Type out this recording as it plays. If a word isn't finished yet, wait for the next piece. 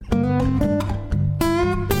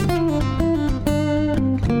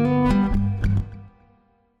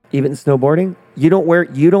Even snowboarding? You don't wear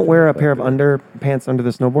a pair of underpants under the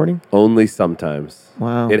snowboarding? Only sometimes.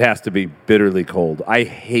 Wow. It has to be bitterly cold. I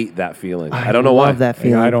hate that feeling. I don't know why. I love that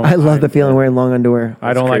feeling. Yeah, I love the feeling wearing long underwear.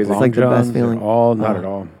 I don't like It's long like the johns best feeling. at all. Not at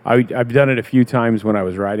all. I've done it a few times when I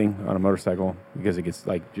was riding on a motorcycle because it gets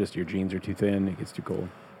like just your jeans are too thin. It gets too cold.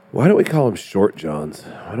 Why don't we call them short johns?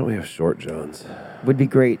 Why don't we have short johns? Would be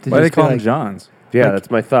great. Why do they just call be them Johns? Yeah, Like,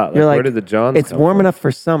 that's my thought. You're Like, like, where did the johns It's come warm from? enough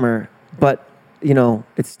for summer, but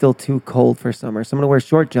it's still too cold for summer. So I'm gonna wear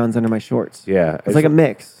short johns under my shorts. Yeah. It's like a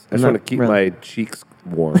mix. I just want to keep my cheeks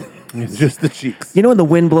warm. Just the cheeks. You know when the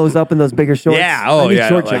wind blows up in those bigger shorts? Yeah. Oh, I need yeah.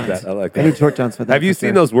 short I like johns. that. I like I that. need short johns for that. Have you for seen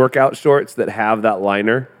sure. those workout shorts that have that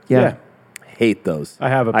liner? Yeah. Hate those. I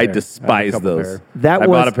have a I pair. despise I have a couple those. pair. I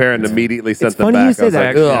bought a pair and immediately sent It's them funny back. you say I was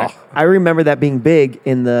that. like, ugh. I remember that being big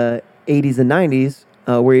in the 80s and 90s,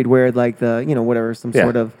 where you'd wear like the, whatever, some Yeah.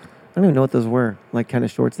 sort of, I don't even know what those were, like kind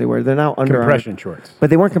of shorts they were. They're now Under Armour. Compression shorts. But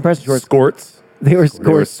they weren't compression shorts. Skorts. They were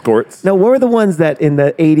They were skorts. skorts. No, what were the ones that in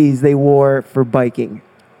the 80s they wore for biking?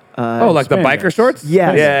 Like the spandex. biker shorts?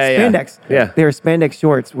 Yes, Yeah. spandex. Yeah. They were spandex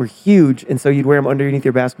shorts, were huge, and so you'd wear them underneath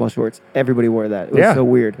your basketball shorts. Everybody wore that. It was Yeah. so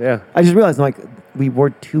weird. Yeah. I just realized, I'm like, we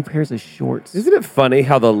wore 2 pairs of shorts. Isn't it funny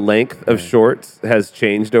how the length of shorts has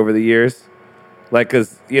changed over the years? Like,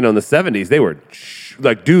 because, in the 70s, they were,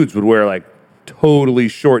 like, dudes would wear, like, totally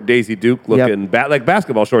short Daisy Duke looking, like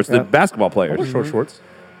basketball shorts, the Yep. basketball players. Short shorts.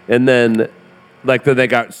 And then, like, then they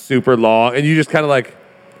got super long, and you just kind of like,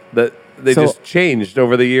 they So- just changed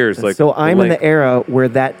over the years. Like, So I'm in length. the era where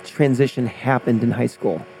that transition happened in high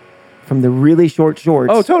school. From the really short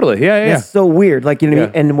shorts. Oh, totally. Yeah. It's so weird. Like, what I mean?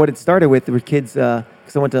 Yeah. And what it started with were kids,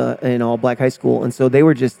 because I went to an all-black high school, and so they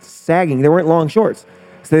were just sagging. They weren't long shorts.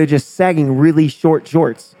 So they're just sagging really short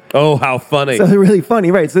shorts. Oh, how funny. So they're really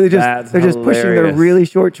funny, right? So they're That's just pushing their hilarious. really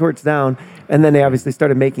short shorts down, and then they obviously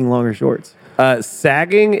started making longer shorts.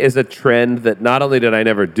 Sagging is a trend that not only did I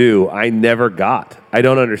never do, I never got. I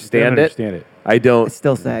don't understand it. I don't. I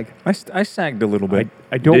still sag. I sagged a little bit.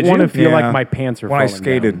 I don't Did want you? to feel Yeah. like my pants are when I falling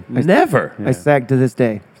skated. down. Never. I sag to this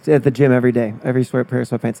day at the gym every day, every pair of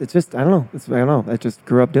sweatpants. It's just I don't know. I just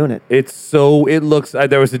grew up doing it. It looks.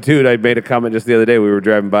 There was a dude. I made a comment just the other day. We were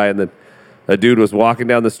driving by, and a dude was walking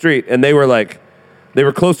down the street, and they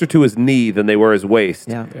were closer to his knee than they were his waist.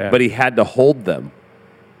 Yeah. But he had to hold them,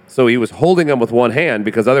 so he was holding them with one hand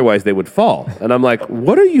because otherwise they would fall. And I'm like,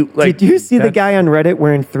 "What are you like?" Did you see the guy on Reddit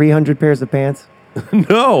wearing 300 pairs of pants?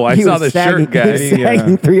 No, I He saw was the sagging, shirt guy. He was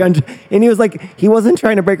sagging 300, and he was like, he wasn't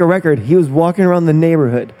trying to break a record. He was walking around the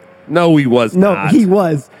neighborhood. No, he was No, not. he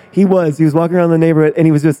was. He was walking around the neighborhood, and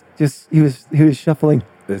he was he was shuffling.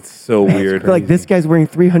 It's so weird. Like, this guy's wearing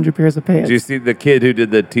 300 pairs of pants. Did you see the kid who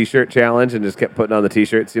did the T-shirt challenge and just kept putting on the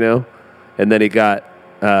T-shirts, And then he got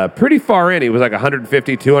pretty far in. He was like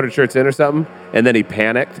 150, 200 shirts in or something. And then he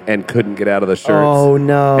panicked and couldn't get out of the shirts. Oh,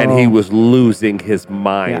 no. And he was losing his Yeah,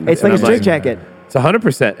 mind. it's And like a I'm straight jacket. It's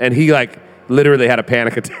 100%. And he literally had a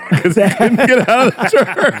panic attack because he couldn't get out of the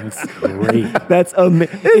shirts. Great. That's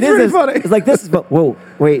amazing. It's pretty funny. It's like, this is, whoa,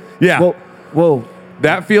 wait. Yeah. Whoa.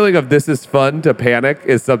 That feeling of this is fun to panic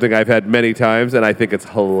is something I've had many times, and I think it's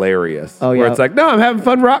hilarious. Oh, Where yeah. it's like, no, I'm having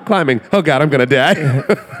fun rock climbing. Oh, God, I'm going to die.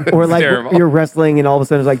 Or It's like terrible. you're wrestling and all of a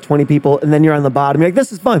sudden there's like 20 people and then you're on the bottom. You're like,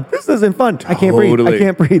 this is fun. This isn't fun. I can't breathe. I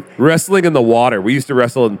can't breathe. Wrestling in the water. We used to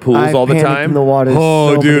wrestle in pools I've all the panicked time. in the water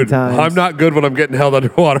Oh, so many dude, times. I'm not good when I'm getting held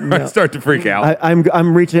underwater. I start to freak out.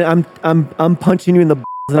 I'm reaching. I'm punching you in the balls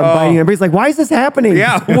and I'm biting you. Everybody's like, why is this happening?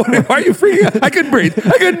 yeah, why are you freaking out? I couldn't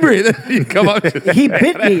breathe. You come up. He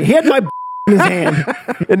bit me. He had my in his hand.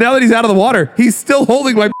 And now that he's out of the water, he's still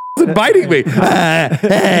holding my and biting me.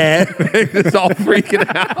 It's all freaking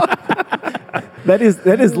out. That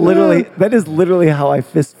is literally how I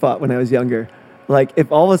fist fought when I was younger. Like,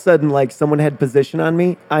 if all of a sudden, like, someone had position on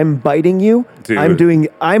me, I'm biting you. Dude.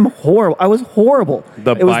 I'm horrible. I was horrible.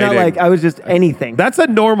 The it was not biting. like I was just anything. That's a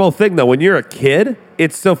normal thing, though. When you're a kid,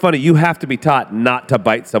 it's so funny. You have to be taught not to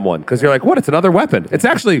bite someone because you're like, what? It's another weapon. It's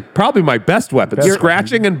actually probably my best weapon.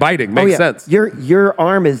 Scratching and biting makes sense. Your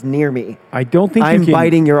arm is near me. I don't think I'm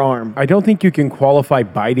biting your arm. I don't think you can qualify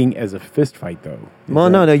biting as a fist fight, though. Well,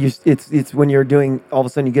 no. It's when you're doing, all of a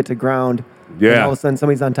sudden you get to ground. Yeah. And all of a sudden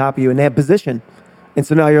somebody's on top of you and they have position. And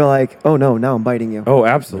so now you're like, oh no, now I'm biting you. Oh,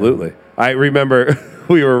 absolutely. I remember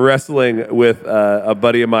we were wrestling with a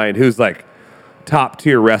buddy of mine who's like top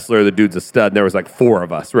tier wrestler. The dude's a stud. And there was like 4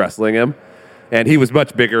 of us wrestling him. And he was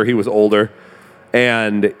much bigger. He was older.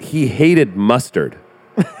 And he hated mustard.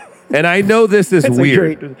 And I know this is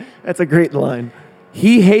weird. That's a great line.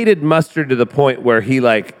 He hated mustard to the point where he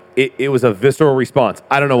it was a visceral response.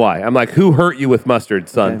 I don't know why. I'm like, who hurt you with mustard,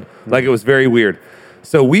 son? Okay. Like, it was very weird.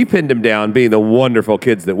 So we pinned him down, being the wonderful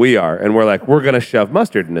kids that we are, and we're like, we're going to shove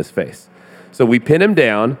mustard in his face. So we pin him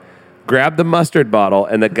down, grab the mustard bottle,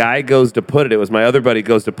 and the guy goes to put it. It was my other buddy,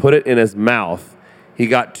 goes to put it in his mouth. He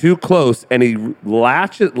got too close, and he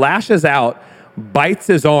lashes out, bites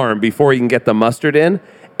his arm before he can get the mustard in,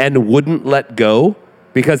 and wouldn't let go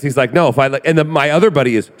because he's like, no, if I let... And my other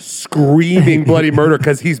buddy is screaming bloody murder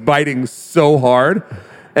because he's biting so hard.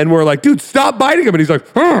 And we're like, dude, stop biting him. And he's like,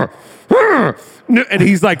 and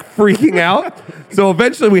he's like freaking out. So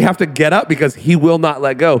eventually we have to get up because he will not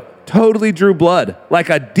let go. Totally drew blood, like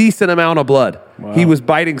a decent amount of blood. Wow. He was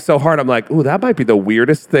biting so hard. I'm like, ooh, that might be the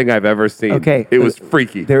weirdest thing I've ever seen. Okay. It was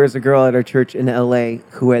freaky. There was a girl at our church in LA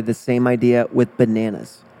who had the same idea with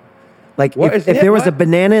bananas. Like, if there was a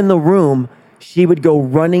banana in the room, she would go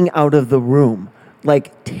running out of the room,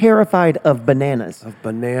 like terrified of bananas.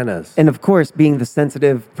 And of course, being the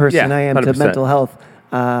sensitive person I am 100%. To mental health,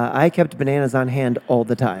 I kept bananas on hand all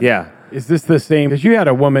the time. Yeah. Is this the same? Because you had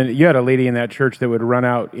a lady in that church that would run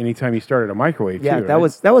out anytime you started a microwave. Yeah, too, that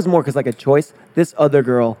right? was more because like a choice. This other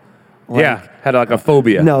girl, had like a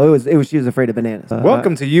phobia. No, it was she was afraid of bananas.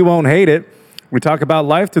 Welcome to You Won't Hate It. We talk about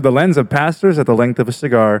life through the lens of pastors at the length of a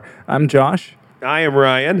cigar. I'm Josh. I am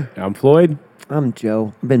Ryan. I'm Floyd. I'm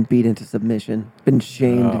Joe. I've been beat into submission. Been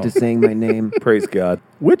shamed into saying my name. Praise God.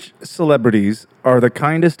 Which celebrities are the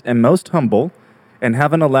kindest and most humble and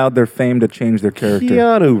haven't allowed their fame to change their character?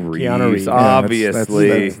 Keanu Reeves,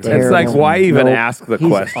 obviously. That's like, why even ask the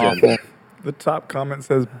question? Awful. The top comment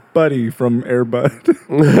says, Buddy from Air Bud.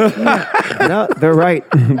 No, they're right.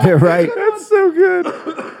 They're right. That's so good.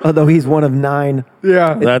 Although he's one of 9.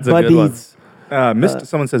 Yeah. That's a good one.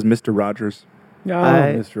 Someone says Mr. Rogers. No,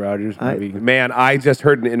 Mr. Rogers. Maybe. Man, I just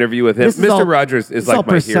heard an interview with him. Mr. Rogers is like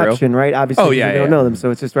my perception, hero. Right? Obviously, you don't know them, so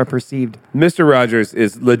it's just our perceived. Mr. Rogers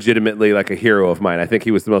is legitimately like a hero of mine. I think he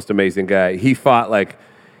was the most amazing guy. He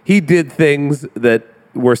did things that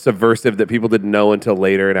were subversive that people didn't know until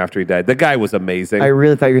later and after he died. The guy was amazing. I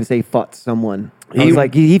really thought you were going to say he fought someone. I was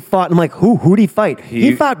like, he fought. I'm like, who'd he fight?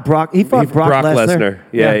 He fought Brock. He fought Brock Lesnar.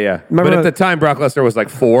 Yeah. But at the time, Brock Lesnar was like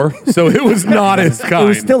 4, so it was not his kind. It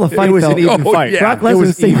was still a fight. It was an even fight. Yeah. Brock Lesnar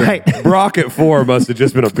was the same fight. Brock at 4 must have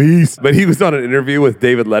just been a beast. But he was on an interview with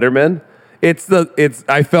David Letterman.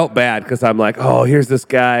 I felt bad because I'm like, oh, here's this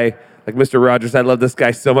guy. Like Mr. Rogers, I love this guy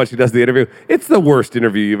so much. He does the interview. It's the worst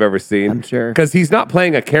interview you've ever seen. I'm sure. Because he's not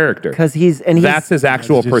playing a character. Because that's his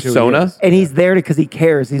actual persona. And he's there because he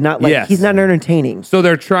cares. He's not like, he's not entertaining. So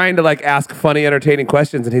they're trying to like ask funny, entertaining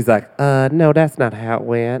questions. And he's like, no, that's not how it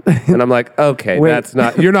went. And I'm like, okay,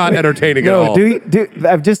 you're not entertaining at all.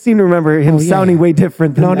 I've just seemed to remember him sounding way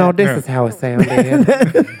different than that. No, this is how it sounded.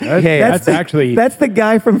 That's the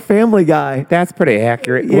guy from Family Guy. That's pretty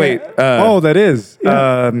accurate. Yeah. Wait. That is.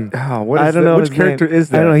 I don't know which character is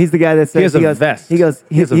that? I don't know. He's the guy that says he has a vest. He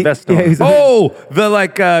has a vest on.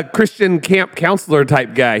 The Christian camp counselor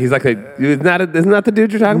type guy. He's like isn't that the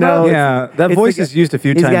dude you're talking about? Yeah, that voice is used a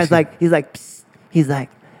few times. He's like, psst. He's like,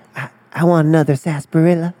 I want another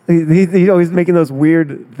sarsaparilla. He's always making those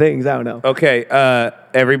weird things. I don't know. Okay,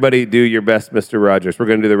 everybody, do your best, Mr. Rogers. We're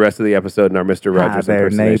going to do the rest of the episode in our Mr. Rogers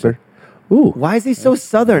impersonation. Neighbor. Ooh, why is he so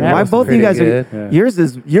southern? Why both of you guys are? Yeah. Yours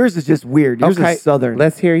is just weird. Yours is southern.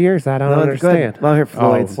 Let's hear yours. I don't understand. I'll hear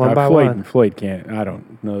Floyd's one by one. Floyd can't. I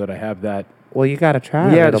don't know that I have that. Well, you got to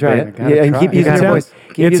try. Yeah, try it. Yeah, and keep using your voice.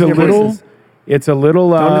 It's a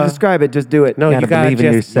little. Don't describe it. Just do it. No, you got to believe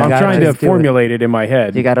in yourself. I'm trying to formulate it in my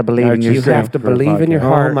head. You got to believe in yourself. You have to believe in your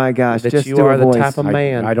heart. Oh my gosh! That just you are the type of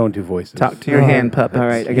man. I don't do voices. Talk to your hand puppets. All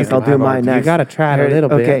right, I guess I'll do mine next. You got to try it a little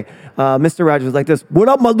bit. Okay, Mr. Rogers was like this. What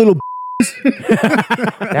up, my little?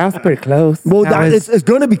 That was pretty close. Well, it's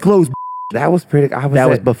going to be close. That was pretty. That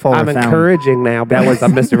was before. I'm encouraging now. That was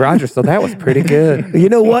Mr. Rogers, so that was pretty good. You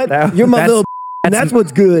know what? You're my little. And that's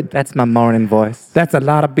what's good. That's my morning voice. That's a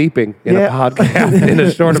lot of beeping in a podcast in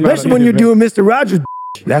a short amount. Especially when you're doing Mr. Rogers.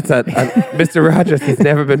 That's Mr. Rogers. He's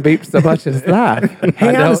never been beeped so much in his life.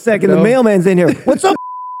 Hang on a second. The mailman's in here. What's up?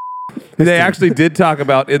 They actually did talk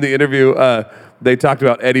about in the interview. They talked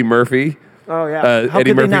about Eddie Murphy. Oh yeah,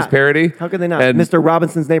 Eddie Murphy's parody. How could they not? And Mr.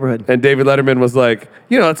 Robinson's Neighborhood. And David Letterman was like,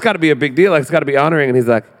 it's got to be a big deal. Like, it's got to be honoring. And he's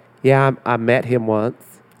like, yeah, I met him once.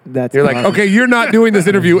 You're like, okay, you're not doing this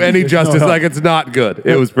interview any justice. Like, it's not good.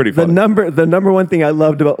 It was pretty funny. The number one thing I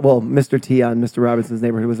loved about Mr. T on Mr. Robinson's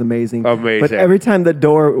Neighborhood was amazing. Amazing. But every time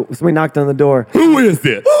somebody knocked on the door, who is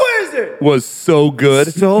it? Was so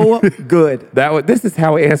good. So good. This is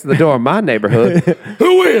how we answer the door in my neighborhood.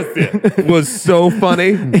 Who is it? Was so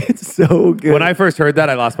funny. It's so good. When I first heard that,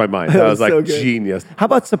 I lost my mind. I was like, so genius. How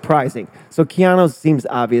about surprising? So Keanu seems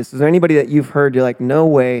obvious. Is there anybody that you've heard you're like, no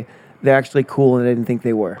way they're actually cool, and I didn't think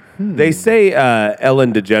they were. They say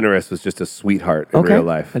Ellen DeGeneres was just a sweetheart in real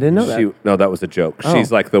life. I didn't know that. No, that was a joke. Oh.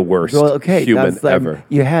 She's like the worst human ever.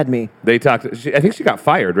 You had me. They talked. I think she got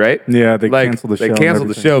fired, right? Yeah, they canceled the show. They canceled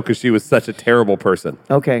the show because she was such a terrible person.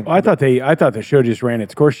 Okay. Well, I thought the show just ran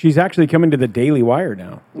its course. She's actually coming to the Daily Wire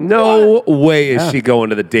now. No way is she going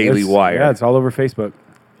to the Daily Wire. Yeah, it's all over Facebook.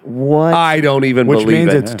 What? I don't even Which believe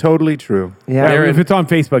means it. it's totally true. Yeah. If it's on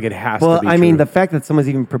Facebook, it has to be I mean, true. the fact that someone's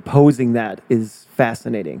even proposing that is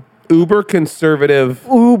fascinating. Uber conservative,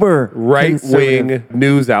 Uber right conservative. wing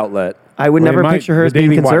news outlet. I would never Well, picture her as the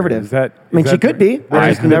being Daily Wire, conservative. is that- I mean, is she that could be. the- I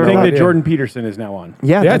just the never thing thought that of it. Jordan Peterson is now on.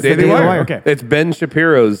 Yeah, that's the Daily Daily Wire. Wire. Okay. It's Ben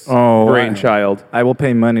Shapiro's Oh, brainchild. I will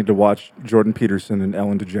pay money to watch Jordan Peterson and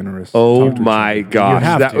Ellen DeGeneres. Oh talk to each my other. gosh,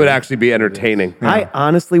 have that to. would actually be entertaining. I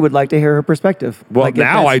honestly would like to hear her perspective. Well, if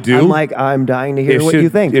now that's- I do. I'm like, I'm dying to hear what you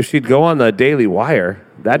think. If she'd go on the Daily Wire,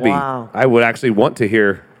 that'd Wow. be. I would actually want to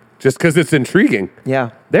hear, just because it's intriguing. Yeah.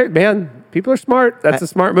 Man, people are smart. That's a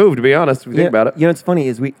smart move, to be honest. If you think about it. You know what's funny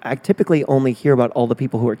is I typically only hear about all the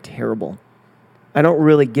people who are terrible. I don't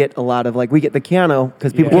really get a lot of we get the Keanu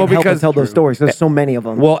because people can't help but tell those stories. There's so many of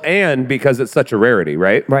them. Well, and because it's such a rarity,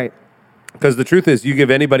 right? Right. Because the truth is, you give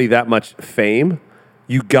anybody that much fame,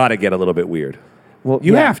 you got to get a little bit weird. Well,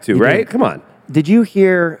 You yeah, have to, you right? do. Come on. Did you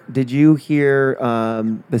hear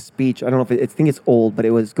the speech? I don't know if I think it's old, but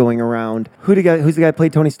it was going around. Who's the guy who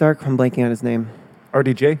played Tony Stark? I'm blanking on his name.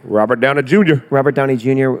 RDJ? Robert Downey Jr. Robert Downey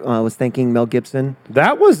Jr. Was thanking Mel Gibson.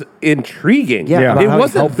 That was intriguing. Yeah, about It how he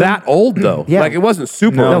wasn't helped him. that old, though. Yeah. Like, it wasn't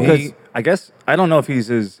super No, old. I guess, I don't know if he's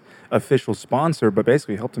his official sponsor, but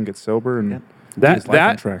basically helped him get sober and get his life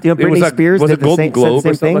on track. You know, It was Britney like- Spears was did it Golden said Globe the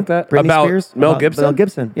same or something thing. like that? Britney About Spears, Mel about Gibson? Mel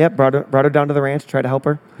Gibson. Yeah, brought her down to the ranch, tried to help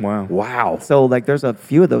her. Wow. Wow. So there's a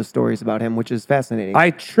few of those stories about him, which is fascinating.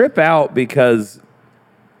 I trip out because,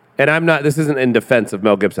 and I'm not, this isn't in defense of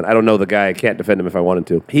Mel Gibson. I don't know the guy. I can't defend him if I wanted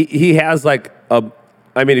to. He has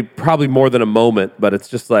probably more than a moment, but it's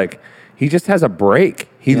just he just has a break.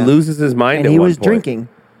 He loses his mind and at he one was point. drinking.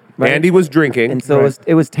 Right? And he was drinking. And so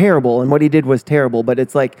it was terrible. And what he did was terrible. But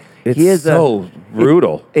it's he is so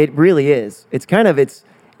brutal. It really is. It's kind of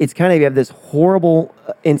you have this horrible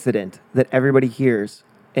incident that everybody hears,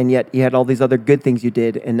 and yet you had all these other good things you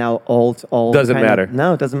did, and now all Doesn't kinda- matter.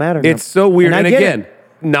 No, it doesn't matter. It's so weird. And I get again, it.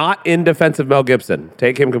 not in defense of Mel Gibson.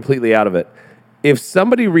 Take him completely out of it. If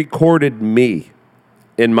somebody recorded me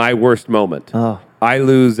in my worst moment, I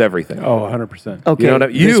lose everything. Oh, 100%. Okay. You know what I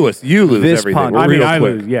mean? You lose this everything. pond- I mean, real I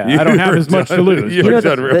quick. lose, yeah. I don't have as much to lose. You're You know,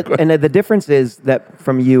 done real quick. and the difference is that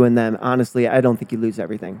from you and them, honestly, I don't think you lose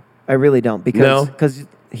everything. I really don't because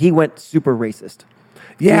he went super racist.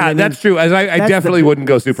 Yeah, You know what I mean? that's true. I That's definitely the- wouldn't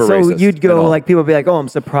go super so racist. you'd at go all. people would be like, "Oh, I'm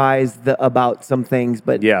surprised about some things,"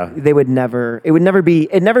 but Yeah. they would never. It would never be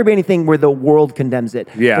anything where the world condemns it.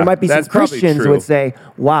 Yeah, there might be some that's probably Christians who true. would say,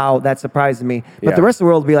 "Wow, that surprised me," but Yeah. the rest of the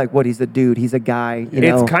world would be like, "What? He's a dude. He's a guy." You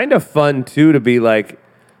know, It's kind of fun too to be like.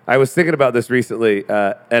 I was thinking about this recently,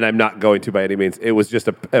 and I'm not going to by any means. It was just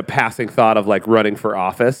a passing thought of running for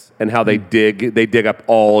office and how they dig up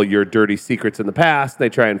all your dirty secrets in the past. They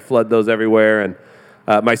try and flood those everywhere. And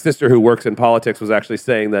my sister, who works in politics, was actually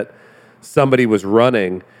saying that somebody was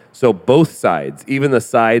running. So both sides, even the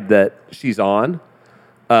side that she's on,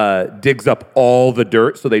 digs up all the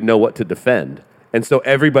dirt so they know what to defend. And so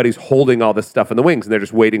everybody's holding all this stuff in the wings, and they're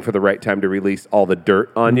just waiting for the right time to release all the dirt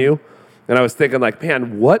on you. And I was thinking,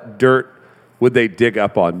 man, what dirt would they dig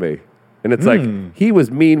up on me? And it's he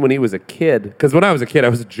was mean when he was a kid. Because when I was a kid, I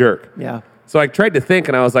was a jerk. yeah. So I tried to think,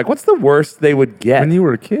 and I was like, what's the worst they would get? When you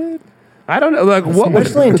were a kid? I don't know. What would...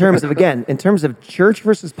 Especially in terms of church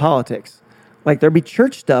versus politics. There'd be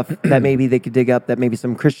church stuff that maybe they could dig up that maybe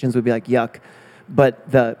some Christians would be like, yuck.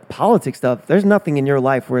 But the politics stuff, there's nothing in your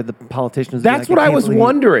life where the politicians. That's what I was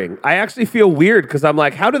wondering. I actually feel weird because I'm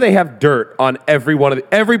like, how do they have dirt on every one of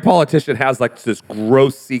every politician has this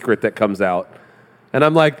gross secret that comes out, and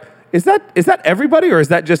I'm like, is that everybody or is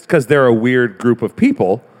that just because they're a weird group of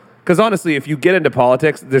people? Because honestly, if you get into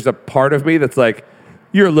politics, there's a part of me that's like,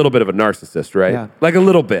 you're a little bit of a narcissist, right? Yeah. Like a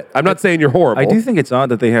little bit. I'm not saying you're horrible. I do think it's odd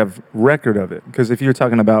that they have record of it. Because if you're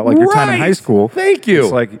talking about your time in high Right. school. Thank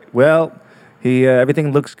you. It's he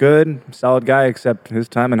everything looks good, solid guy, except his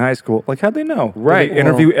time in high school. How'd they know? Right. Did they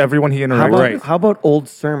interview everyone he interacted with? How about old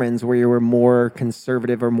sermons where you were more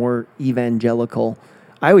conservative or more evangelical?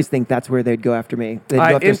 I always think that's where they'd go after me. They'd go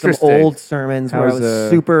after some interesting. old sermons where I was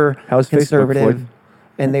super how's Facebook, conservative, Floyd?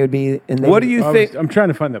 and they would be. And What do you think? I'm trying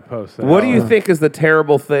to find the post. What do you think is the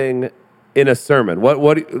terrible thing in a sermon?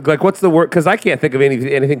 What's the word? Because I can't think of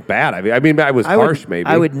anything bad. I mean, I was harsh. Maybe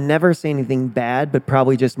I would never say anything bad, but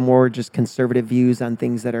probably just more conservative views on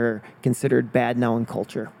things that are considered bad now in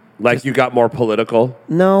culture. Like you got more political?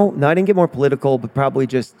 No, I didn't get more political, but probably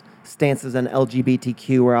just stances on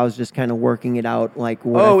LGBTQ where I was just kind of working it out, like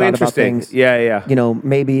what I thought about things. Yeah. You know,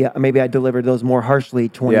 maybe I delivered those more harshly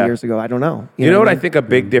 20 years ago. I don't know. You know what I think a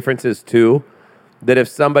big difference is too? That if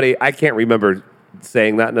somebody, I can't remember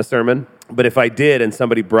saying that in a sermon, but if I did and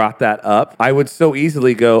somebody brought that up, I would so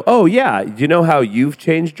easily go, oh yeah, you know how you've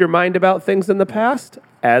changed your mind about things in the past?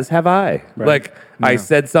 As have I. Right. Like I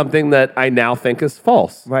said something that I now think is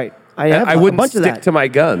false. Right. I wouldn't stick to my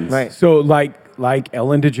guns. Right. So like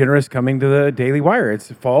Ellen DeGeneres coming to the Daily Wire.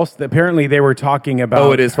 It's false. Apparently they were talking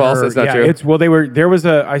about it is false? It's not true?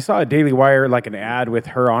 I saw a Daily Wire, like an ad with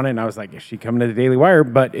her on it, and I was like, is she coming to the Daily Wire?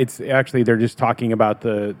 But it's actually, they're just talking about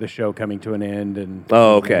the show coming to an end and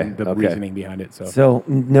the reasoning behind it. So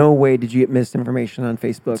no way did you get misinformation on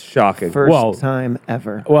Facebook. It's shocking. First time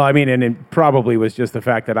ever. Well, I mean, and it probably was just the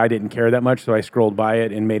fact that I didn't care that much, so I scrolled by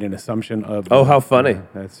it and made an assumption of... Oh, how funny.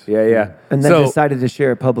 Yeah. And then decided to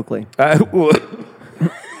share it publicly.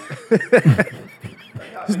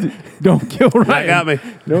 Don't kill Ryan. That got me.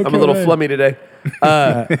 I'm a little flummy today.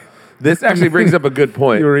 This actually brings up a good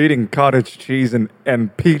point. You were eating cottage cheese and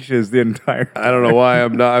peaches the entire time. I don't know why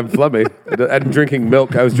I'm flummy. I'm drinking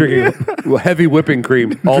milk. I was drinking heavy whipping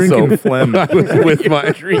cream. Also, drinking phlegm. I was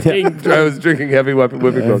drinking heavy whipping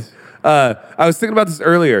cream. I was thinking about this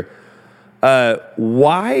earlier.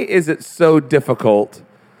 Why is it so difficult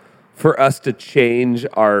for us to change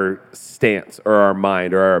our stance or our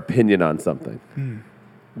mind or our opinion on something?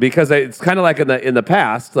 Because it's kind of like in the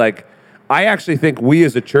past, like I actually think we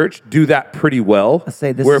as a church do that pretty well. I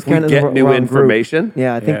say this where is if we kind of get the new wrong information, group.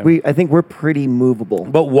 Yeah, I think we're pretty movable.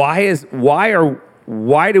 But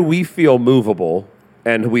why do we feel movable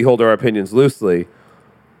and we hold our opinions loosely?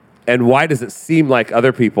 And why does it seem like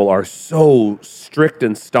other people are so strict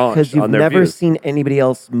and staunch on their views? Because you've never seen anybody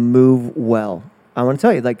else move well. I want to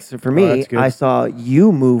tell you, like, so for me, I saw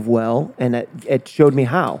you move well, and it showed me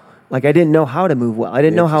how. Like, I didn't know how to move well. I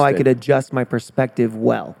didn't know how I could adjust my perspective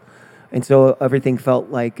well. And so everything felt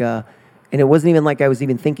like, and it wasn't even like I was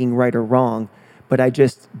even thinking right or wrong, but I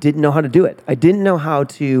just didn't know how to do it. I didn't know how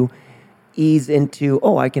to ease into,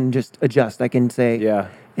 I can just adjust. I can say, yeah.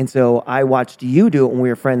 And so I watched you do it when we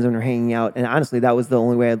were friends and we were hanging out. And honestly, that was the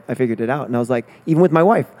only way I figured it out. And I was like, even with my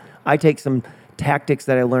wife, I take some tactics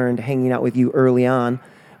that I learned hanging out with you early on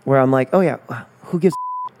where I'm like, oh yeah, who gives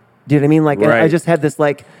a do you know what I mean? Like, I just had this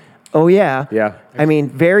like, oh yeah. Yeah. I mean,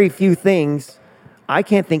 very few things. I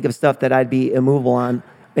can't think of stuff that I'd be immovable on.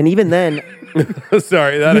 And even then...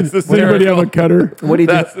 Sorry, that is hysterical. Anybody have a cutter? What did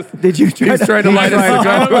you do? Did you try He's trying to light a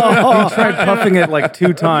cigar. He tried puffing it like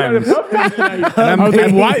 2 times.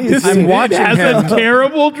 I'm watching him. That's a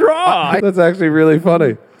terrible draw. That's actually really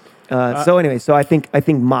funny. So anyway, I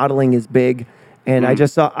think modeling is big. And I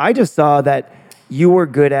just saw that you were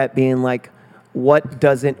good at being like, what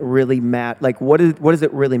doesn't really matter? Like, what does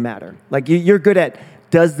it really matter? Like, you're good at,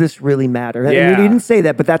 does this really matter? Yeah. And you didn't say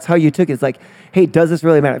that, but that's how you took it. It's like, hey, does this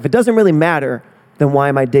really matter? If it doesn't really matter, then why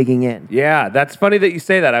am I digging in? Yeah, that's funny that you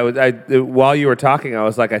say that. While you were talking, I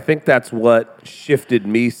was like, I think that's what shifted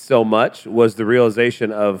me so much was the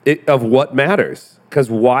realization of what matters. Because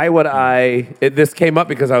why would this came up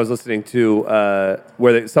because I was listening to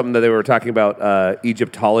something that they were talking about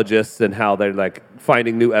Egyptologists and how they're like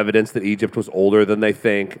finding new evidence that Egypt was older than they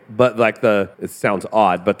think. But like it sounds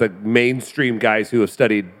odd, but the mainstream guys who have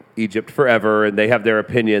studied Egypt forever and they have their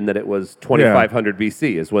opinion that it was 2500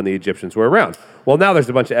 BC is when the Egyptians were around. Well, now there's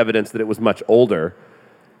a bunch of evidence that it was much older.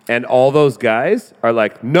 And all those guys are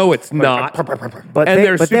like, no, it's not. But they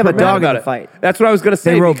have a dog in the fight. That's what I was going to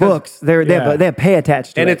say. They wrote books. They have pay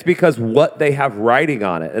attached to it. And it's because what they have writing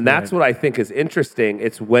on it. And that's what I think is interesting.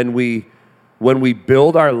 It's when we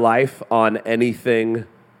build our life on anything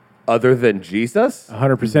other than Jesus.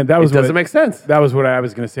 100%. It doesn't make sense. That was what I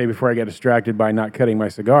was going to say before I got distracted by not cutting my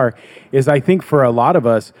cigar, is I think for a lot of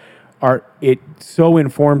us, it so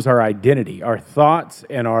informs our identity, our thoughts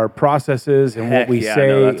and our processes and what we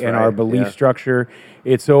say and our belief structure.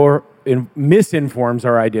 It so misinforms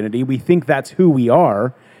our identity. We think that's who we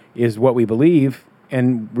are, is what we believe.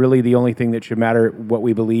 And really the only thing that should matter, what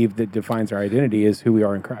we believe that defines our identity, is who we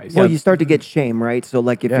are in Christ. Well, you start to get shame, right? So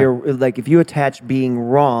like if you attach being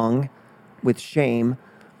wrong with shame,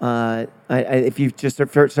 if you just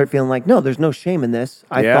start feeling like, no, there's no shame in this.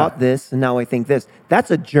 I thought this, and now I think this. That's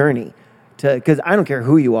a journey, because I don't care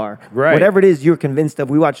who you are. Right. Whatever it is you're convinced of.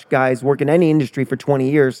 We watch guys work in any industry for 20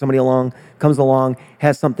 years. Somebody comes along,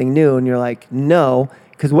 has something new, and you're like, no,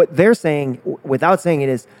 because what they're saying, without saying it,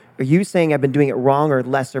 is, are you saying I've been doing it wrong or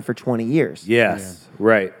lesser for 20 years? Yes,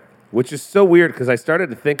 right. Which is so weird, because I started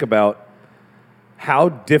to think about how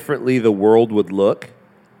differently the world would look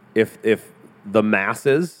if the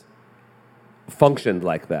masses functioned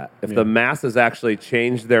like that. If the masses actually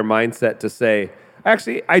changed their mindset to say,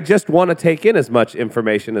 actually, I just want to take in as much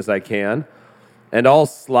information as I can, and I'll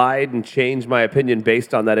slide and change my opinion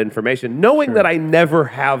based on that information, knowing that I never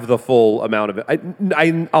have the full amount of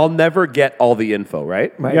it. I'll never get all the info,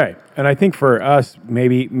 right? Yeah, and I think for us,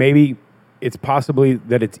 maybe it's possibly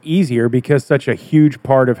that it's easier because such a huge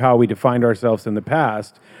part of how we defined ourselves in the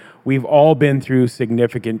past, we've all been through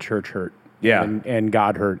significant church hurt and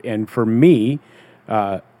God hurt. And for me,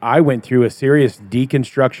 I went through a serious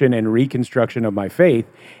deconstruction and reconstruction of my faith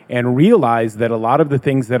and realized that a lot of the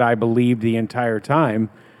things that I believed the entire time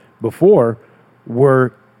before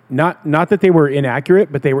were not that they were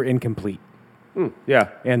inaccurate, but they were incomplete. Yeah.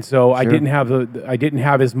 And so I didn't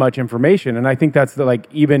have as much information. And I think that's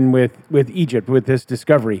even with Egypt, with this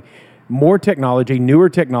discovery, more technology, newer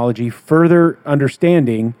technology, further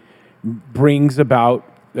understanding brings about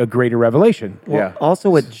a greater revelation. Well,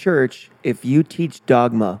 also at church, if you teach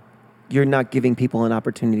dogma, you're not giving people an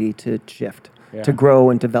opportunity to shift, to grow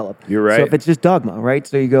and develop. You're right. So if it's just dogma, right?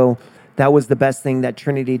 So you go, that was the best thing that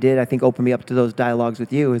Trinity did. I think opened me up to those dialogues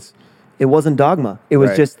with you. It wasn't dogma. It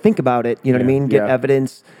was just think about it. You know what I mean? Get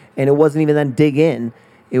evidence. And it wasn't even then dig in.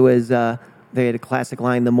 It was, they had a classic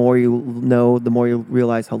line, the more you know, the more you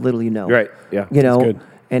realize how little you know. Right. Yeah. You know, good.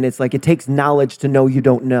 And it's like it takes knowledge to know you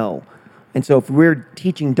don't know. And so if we're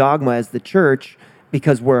teaching dogma as the church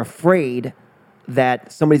because we're afraid that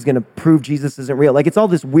somebody's going to prove Jesus isn't real, like it's all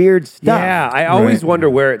this weird stuff. Yeah, I always wonder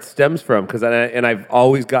where it stems from because I've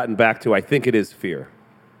always gotten back to I think it is fear.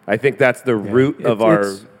 I think that's the root of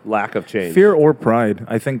our lack of change. Fear or pride.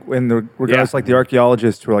 I think in the regards like the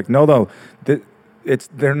archaeologists who are like, no,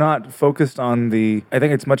 they're not focused on the. I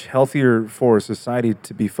think it's much healthier for society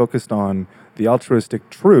to be focused on the altruistic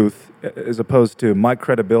truth as opposed to my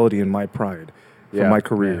credibility and my pride for my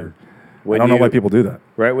career. I don't know why people do that.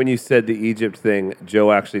 Right when you said the Egypt thing,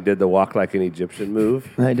 Joe actually did the walk like an Egyptian move.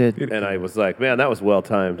 I did. And I was like, man, that was well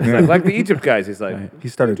timed. Like the Egypt guys. He's like, he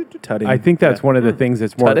started tutting. I think that's one of the things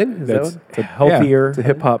that's more Tutting? Is that's that healthier. it's a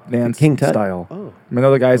hip hop dance King Tut? style. I mean,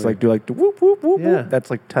 other guys like do like whoop whoop whoop Yeah. whoop.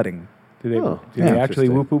 That's like tutting. Do they Yeah, actually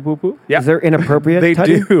interesting. whoop whoop whoop whoop? Yeah. Is there inappropriate They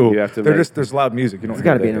tutting? do. You have to They're make- just there's loud music. You don't It's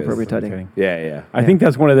got to be hear that. inappropriate tutting. Okay. yeah. I think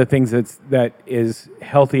that's one of the things that is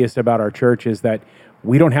healthiest about our church is that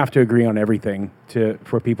we don't have to agree on everything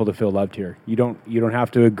for people to feel loved here. You don't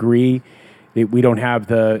have to agree. We don't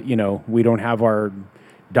have we don't have our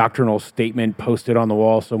doctrinal statement posted on the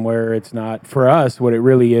wall somewhere. It's not for us. What it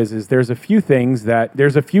really is there's a few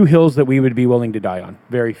hills that we would be willing to die on.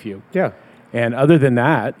 Very few. Yeah. And other than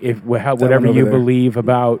that, whatever you believe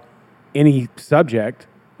about any subject,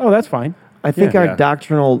 that's fine. I think our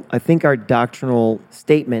doctrinal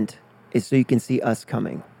statement is so you can see us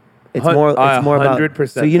coming. It's more about 100%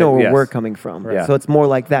 so you know where yes. we're coming from. Yeah. So it's more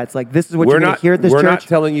like that. It's like this is what you're going to hear at this We're church. not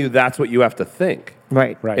telling you that's what you have to think.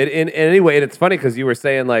 Right. In any way, and it's funny because you were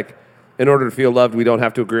saying like, in order to feel loved, we don't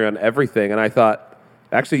have to agree on everything, and I thought,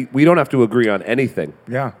 actually, we don't have to agree on anything.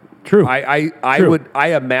 Yeah. True. I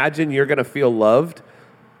imagine you're going to feel loved,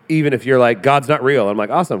 even if you're like, God's not real. I'm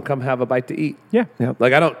like, awesome, come have a bite to eat. Yeah. Yep.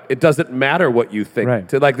 Like it doesn't matter what you think. Right.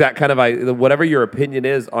 To like that kind of whatever your opinion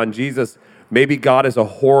is on Jesus. Maybe God is a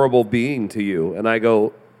horrible being to you, and I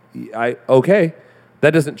go, okay.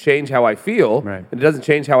 That doesn't change how I feel, right. and it doesn't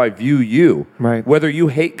change how I view you. Right. Whether you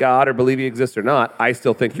hate God or believe He exists or not, I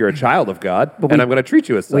still think you're a child of God, and I'm going to treat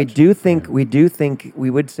you as such. We do think we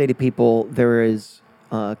would say to people there is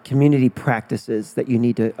community practices that you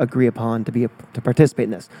need to agree upon to participate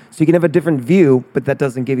in this. So you can have a different view, but that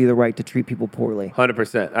doesn't give you the right to treat people poorly.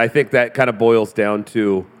 100%. I think that kind of boils down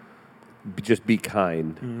to just be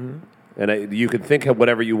kind. Mm-hmm. And you can think of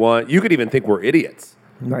whatever you want. You could even think we're idiots.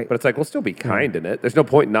 Right. But it's like, we'll still be kind in it. There's no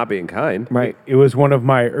point in not being kind. Right. It was one of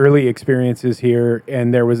my early experiences here,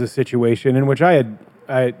 and there was a situation in which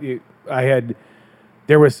there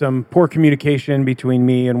was some poor communication between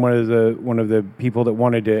me and one of the people that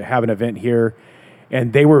wanted to have an event here,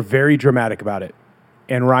 and they were very dramatic about it.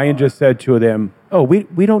 And Ryan just said to them, "Oh,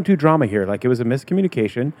 we don't do drama here. Like it was a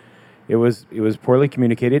miscommunication. It was poorly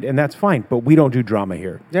communicated, and that's fine. But we don't do drama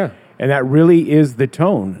here." Yeah. And that really is the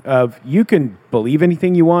tone of you can believe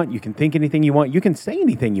anything you want, you can think anything you want, you can say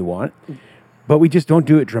anything you want, but we just don't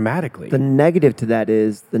do it dramatically. The negative to that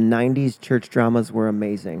is the 90s church dramas were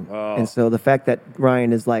amazing. Oh. And so the fact that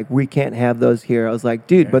Ryan is like, we can't have those here, I was like,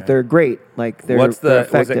 dude, but they're great. Like they're was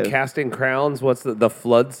effective. it Casting Crowns? What's the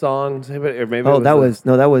flood song? Or maybe that was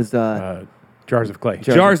Jars of Clay.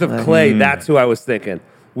 Jars of Clay. That's who I was thinking.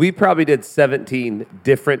 We probably did 17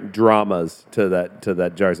 different dramas to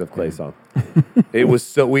that Jars of Clay song. It was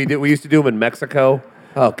so we used to do them in Mexico.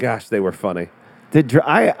 Oh gosh, they were funny.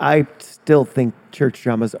 I still think church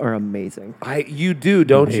dramas are amazing. You do,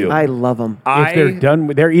 don't you? I love them. If they're done,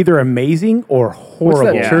 they're either amazing or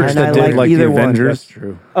horrible. Yeah. Church And that I did like like either the one. Avengers. That's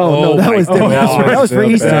true. Oh, no, that was different. That was for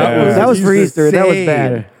Easter. That was for Easter. That was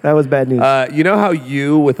bad. That was bad news. You know how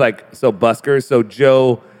you with buskers? So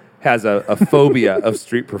Joe has a phobia of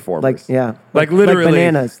street performers. Like literally like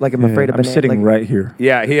bananas. Like I'm afraid of I'm bananas. sitting right here.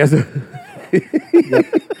 Yeah, he has a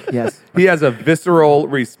Yes. he has a visceral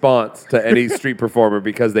response to any street performer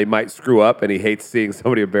because they might screw up, and he hates seeing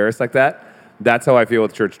somebody embarrassed like that. That's how I feel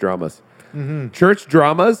with church dramas. Church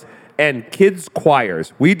dramas and kids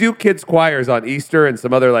choirs. We do kids choirs on Easter and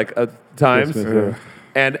some other times.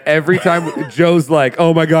 And every time Joe's like,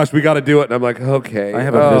 "Oh my gosh, we got to do it," and I'm like, "Okay." I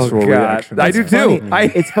have a visceral reaction. I do too.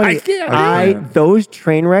 It's funny. I can't. Those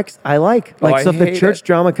train wrecks I like. I So if the hate church it.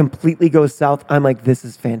 drama completely goes south, I'm like, this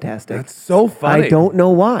is fantastic. That's so funny. I don't know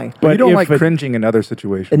why. But you don't if like cringing in other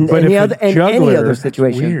situations. In But any if other, a in any juggler- other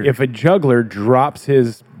situation. weird. If a juggler drops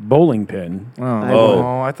his bowling pin,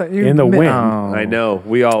 I thought you In the wind. I know.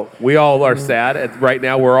 We all are sad. Right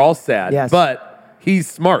now, we're all sad. Yes. But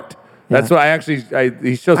he's smart. That's what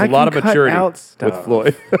he shows a I lot of can cut maturity out with stuff.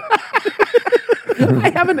 Floyd. I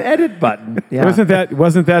have an edit button. Yeah. wasn't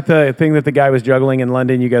that the thing that the guy was juggling in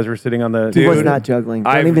London? You guys were sitting on the. He was Dude, not juggling.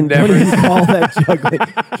 I've Don't never- even call that juggling.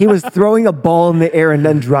 He was throwing a ball in the air and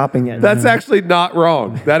then dropping it. That's actually not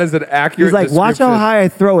wrong. That is an accurate He's like, watch how description. high I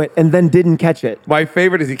throw it, and then didn't catch it. My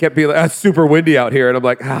favorite is he kept being like, it's super windy out here. And I'm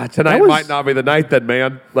like, tonight might not be the night then,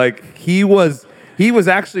 man. Like, he was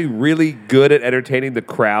actually really good at entertaining the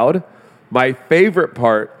crowd. My favorite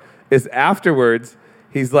part is afterwards,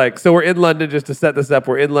 he's like, so we're in London, just to set this up,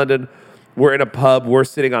 we're in London, we're in a pub, we're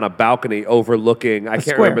sitting on a balcony overlooking, I can't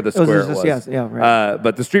square. remember the square It was just- yes, yeah, right.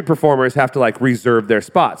 but the street performers have to reserve their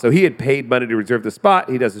spot. So he had paid money to reserve the spot.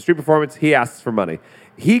 He does the street performance. He asks for money.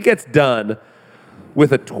 He gets done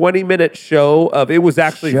with a 20-minute show of, it was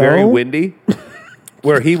actually very windy,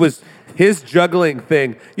 where his juggling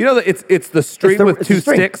thing, it's the string with two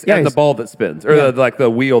sticks and the ball that spins, or the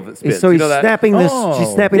wheel that spins. So he's that? snapping this. She's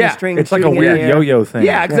snapping the string. It's like a shooting it in weird the air. yo-yo thing.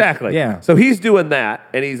 Yeah, exactly. Yeah. So he's doing that,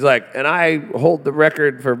 and he's like, and I hold the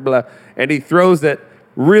record for blah, and he throws it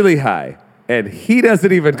really high, and he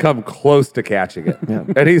doesn't even come close to catching it. Yeah.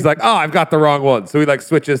 And he's like, oh, I've got the wrong one. So he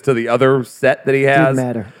switches to the other set that he has. Didn't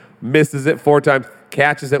matter. Misses it 4 times,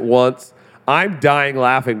 catches it once. I'm dying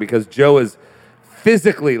laughing because Joe is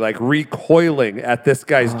physically recoiling at this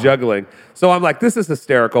guy's juggling. So I'm like, this is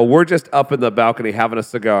hysterical. We're just up in the balcony having a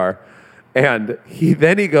cigar. And he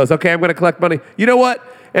goes, okay, I'm going to collect money. You know what?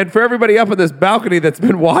 And for everybody up in this balcony that's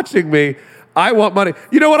been watching me, I want money.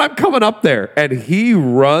 You know what? I'm coming up there. And he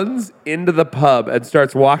runs into the pub and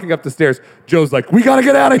starts walking up the stairs. Joe's like, we got to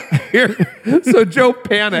get out of here. So Joe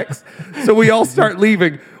panics. So we all start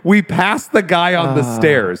leaving. We pass the guy on the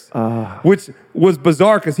stairs, which was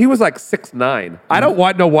bizarre because he was 6'9". I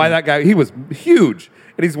don't know why that guy, he was huge.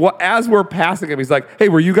 And as we're passing him, he's like, hey,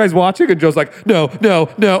 were you guys watching? And Joe's like, no,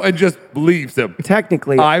 and just leaves him.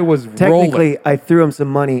 Technically, rolling. I threw him some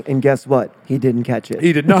money, and guess what? He didn't catch it.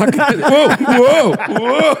 He did not catch it. Whoa.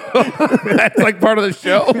 That's part of the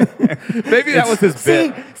show. Maybe that was his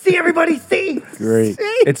bit. See, everybody, see. Great. See?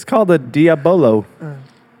 It's called a Diabolo.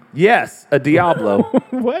 Yes, a Diablo.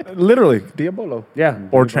 What? Literally, Diabolo. Yeah.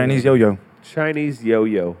 Or Chinese yo-yo. Chinese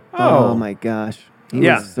yo-yo. Oh my gosh. He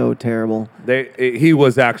was so terrible. He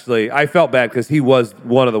was actually, I felt bad because he was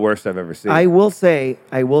one of the worst I've ever seen. I will say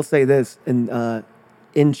this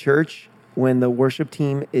in church when the worship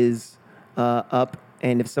team is up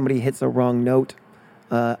and if somebody hits a wrong note,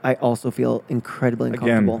 I also feel incredibly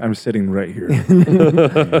uncomfortable. Again, I'm sitting right here.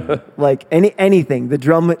 Anything, the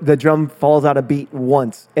drum falls out of beat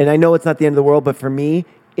once, and I know it's not the end of the world, but for me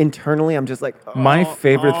internally, I'm just like, My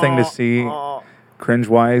favorite thing to see,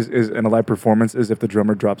 cringe-wise, is in a live performance is if the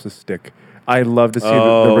drummer drops a stick. I love to see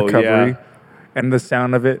the recovery and the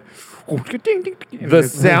sound of it. The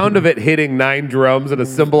sound of it hitting 9 drums and a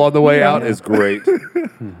cymbal on the way out is great.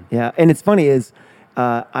 Yeah, and it's funny is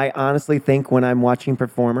I honestly think when I'm watching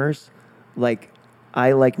performers,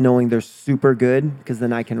 I like knowing they're super good because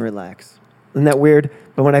then I can relax. Isn't that weird?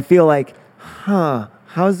 But when I feel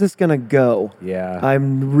how's this gonna go? Yeah.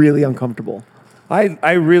 I'm really uncomfortable.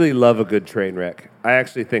 I really love a good train wreck. I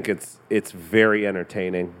actually think it's very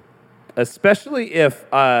entertaining, especially if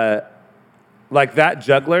that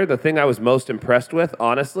juggler. The thing I was most impressed with,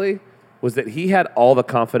 honestly, was that he had all the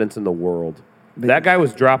confidence in the world. That guy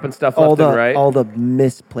was dropping stuff all left and right. All the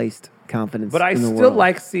misplaced confidence. But I in the still world.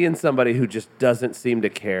 like seeing somebody who just doesn't seem to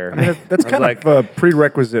care. I mean, that's kind of a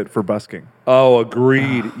prerequisite for busking. Oh,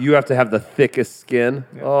 agreed. You have to have the thickest skin.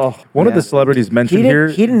 Oh, One of the celebrities mentioned here.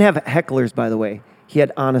 He didn't have hecklers, by the way. He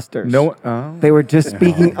had honesters. No, they were just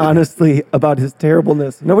speaking honestly about his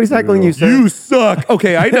terribleness. Nobody's heckling you, sir. you suck.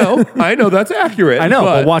 Okay, I know that's accurate. I know,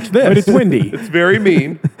 but watch this. But it's windy. It's very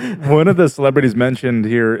mean. One of the celebrities mentioned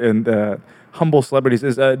here in humble celebrities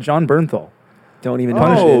is John Bernthal. Don't even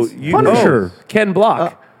know. Oh, Punisher. Ken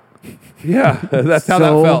Block. Yeah, that's how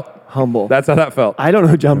so that felt. Humble. That's how that felt. I don't know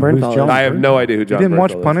who John Bernthal John is. I have no idea who John You didn't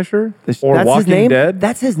watch Bernthal is. Punisher That's or his Walking name? Dead?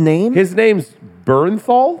 That's his name? His name's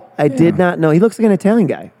Bernthal? I did not know. He looks like an Italian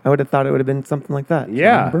guy. I would have thought it would have been something like that.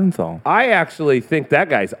 Yeah. John Bernthal. I actually think that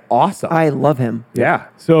guy's awesome. I love him. yeah.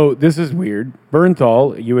 So this is weird.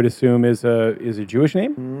 Bernthal, you would assume is a Jewish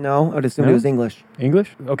name? No, I would assume it was English.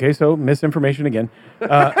 English? Okay, so misinformation again.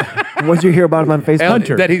 What did you hear about him on Facebook?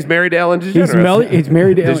 Hunter. That he's married to Ellen DeGeneres. He's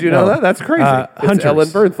married to Did you know that? That's crazy. It's Hunters. Ellen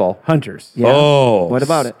Bernthal. Hunters. Yeah. Oh. What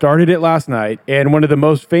about it? Started it last night, and one of the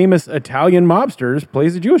most famous Italian mobsters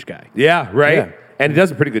plays a Jewish guy. Yeah, right? Yeah. And he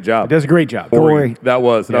does a pretty good job. Does a great job. Gory. That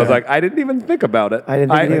was. And I was Yeah. like, I didn't even think about it. I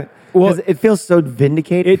didn't think it. well, Well, it feels so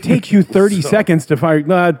vindicated. It takes you 30 seconds to find,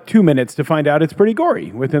 2 minutes to find out it's pretty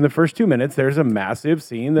gory. Within the first 2 minutes, there's a massive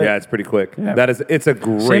scene that Yeah, it's pretty quick. Yeah. It's a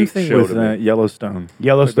great Same thing show with to me. Yellowstone.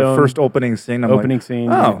 Yellowstone. Like the first opening scene. I'm Opening like,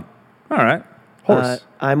 scene, Oh, yeah. all right. Horse.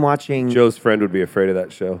 I'm watching. Joe's friend would be afraid of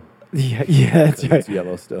that show. Yeah, that's right. It's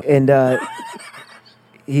Yellowstone. And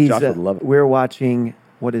he's. Josh would love it. We're watching.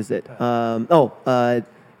 What is it?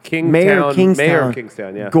 Kingstown, Mayor of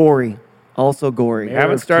Kingstown, yeah. Gory. Also gory. I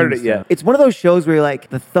haven't started it yet. It's one of those shows where you're like,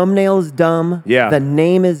 the thumbnail is dumb. Yeah. The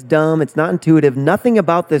name is dumb. It's not intuitive. Nothing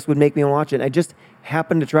about this would make me want to watch it. I just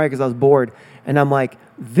happened to try because I was bored. And I'm like,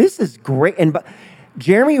 this is great. And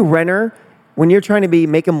Jeremy Renner, when you're trying to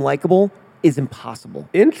make him likable, is impossible.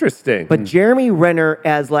 Interesting. But Jeremy Renner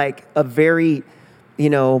as like a very,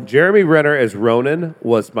 Jeremy Renner as Ronan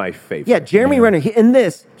was my favorite. yeah, Jeremy Renner. In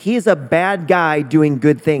this, he is a bad guy doing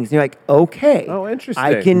good things. And you're like, okay, Oh,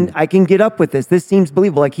 interesting. I can get up with this. This seems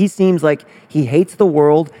believable. Like he seems like he hates the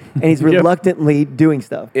world and he's reluctantly doing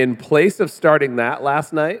stuff. In place of starting that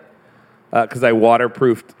last night, because I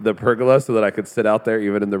waterproofed the pergola so that I could sit out there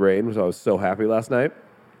even in the rain, which I was so happy last night.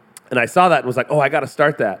 And I saw that and was like, oh, I got to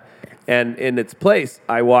start that. And in its place,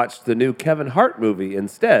 I watched the new Kevin Hart movie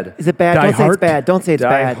instead. Is it bad? Die Don't say Hard? it's bad. Don't say it's Die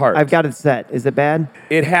bad. Hard. I've got it set. Is it bad?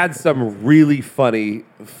 It had some really funny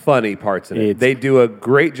parts in it. It's- They do a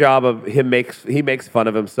great job of he makes fun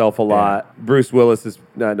of himself a lot. Bruce Willis is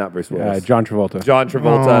not Bruce Willis. John Travolta. John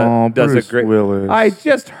Travolta Oh, does Bruce a great. Willis. I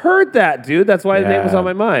just heard that, dude. That's why the name was Yeah. on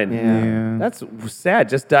my mind. Yeah. That's sad.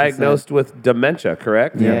 Just diagnosed with dementia,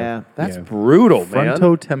 correct? Yeah. That's Yeah. brutal, man.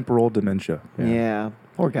 Frontotemporal dementia. Yeah.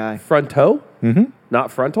 Poor guy. Fronto? Mm-hmm.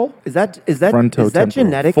 Not frontal? Is that Frontotemporal.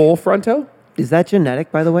 genetic? Full fronto? Is that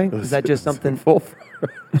genetic, by the way? Is that just something? Full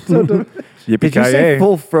fronto. Did you say Yippee-ki-yay.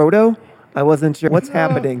 full Frodo? I wasn't sure. What's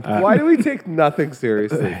happening? Why do we take nothing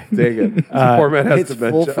seriously? Dang it. Poor man has It's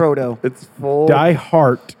full dementia. Frodo. It's full. Die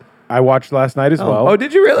Hart, I watched last night as well. Oh,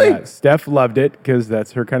 did you really? Yeah, Steph loved it because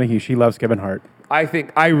that's her kind of. She loves Kevin Hart.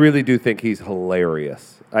 I really do think he's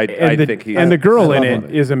hilarious. I think he's. And the girl I in love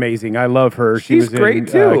it is amazing. I love her. She She's was great, in,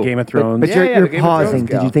 too. Game of But, Thrones. but Yeah, you're, yeah, you're the Game of Thrones pausing.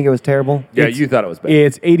 Did gal. you think it was terrible? Yeah, you thought it was bad.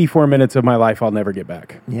 It's 84 minutes of my life I'll never get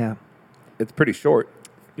back. Yeah. It's pretty short.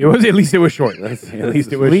 At least it was short. At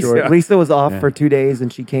least it was short. Lisa was off for 2 days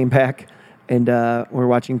and she came back and we're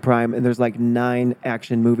watching Prime and there's like 9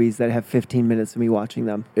 action movies that have 15 minutes of me watching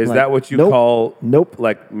them. Is Like, that what you nope. call Nope.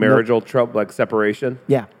 like marital trouble, like separation?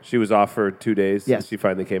 Yeah. She was off for 2 days. Yes. And she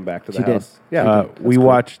finally came back to the She did. house. Yeah. We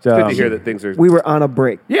watched. Good to hear that things are. We were on a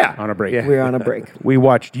break. Yeah. On a break. Yeah. We were on a break. We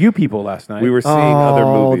watched You People last night. We were seeing other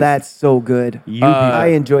Oh, movies. that's so good. You People. I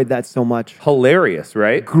enjoyed that so much. hilarious,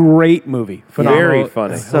 right? Great movie. Phenomenal. Very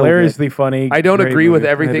funny. So hilariously funny. I don't Great agree with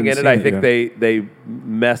movie. everything in haven't it. I seen think it they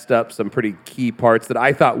messed up some pretty key parts that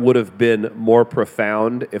I thought would have been more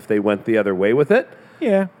profound if they went the other way with it.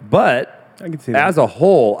 Yeah. But I can see that. as a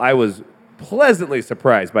whole, I was pleasantly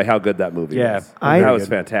surprised by how good that movie Yeah. was. I- That was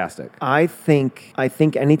fantastic. I think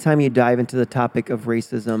anytime you dive into the topic of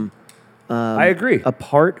racism, I agree.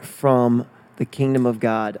 apart from the kingdom of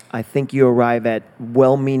God, I think you arrive at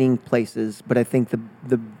well-meaning places, but I think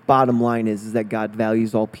the bottom line is that God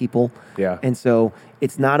values all people. Yeah. And so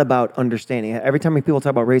it's not about understanding. Every time people talk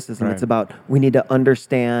about racism, Right. it's about we need to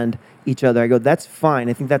understand each other. I go, that's fine.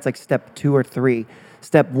 I think that's like step 2 or 3.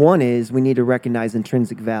 Step 1 is we need to recognize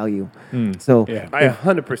intrinsic value. So Yeah. I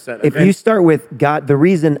 100% if agree. you start with God, the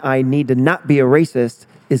reason I need to not be a racist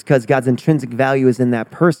is because God's intrinsic value is in that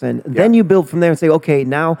person. Then you build from there and say, okay,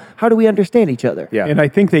 now how do we understand each other? Yeah. And I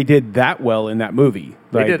think they did that well in that movie.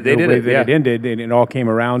 They did it. It ended, and it all came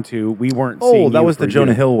around to we weren't. Oh, seeing that you was the for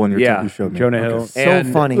Jonah you. Hill one you showed me. Jonah Hill. So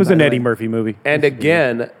And funny. It was by an the Eddie way. Murphy movie. And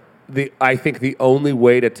again, I think the only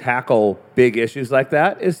way to tackle big issues like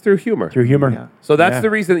that is through humor. Through humor. Yeah. So that's the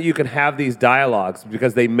reason that you can have these dialogues,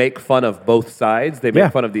 because they make fun of both sides. They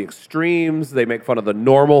make fun of the extremes. They make fun of the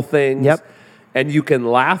normal things. Yep. And you can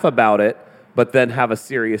laugh about it, but then have a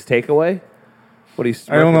serious takeaway. What do you?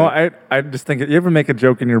 I don't know. I just think you ever make a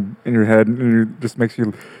joke in your head and it just makes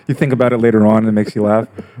you think about it later on and it makes you laugh.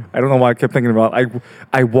 I don't know why I kept thinking about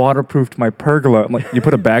I waterproofed my pergola. I'm like, you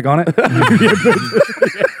put a bag on it?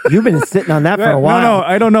 You've been sitting on that for a while. No,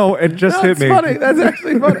 I don't know. It just hit me. That's funny. That's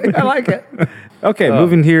actually funny. I like it. Okay,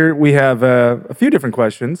 moving here, we have a few different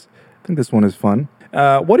questions. I think this one is fun.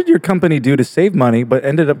 What did your company do to save money but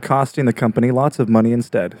ended up costing the company lots of money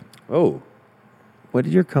instead? Oh. What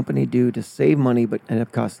did your company do to save money but end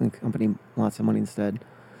up costing the company lots of money instead?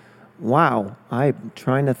 Wow. I'm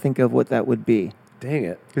trying to think of what that would be. Dang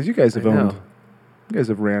it. Because you guys have I know. owned. You guys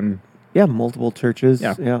have ran. Yeah, multiple churches.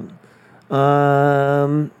 Yeah.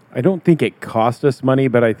 I don't think it cost us money,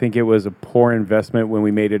 but I think it was a poor investment when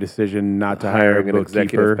we made a decision not to hire Hiring a an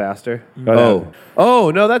executive bookkeeper. pastor.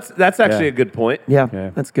 Oh. No, that's actually a good point.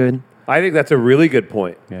 Yeah, that's good. I think that's a really good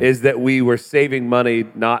point. Yeah. Is that we were saving money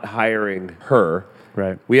not hiring her.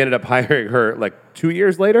 Right. We ended up hiring her like 2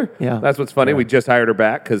 years later. Yeah. That's what's funny. We just hired her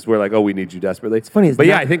back because we're like, oh, we need you desperately. It's funny, it's But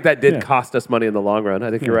not- I think that did cost us money in the long run. I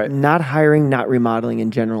think you're right. Not hiring, not remodeling in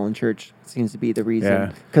general in church seems to be the reason.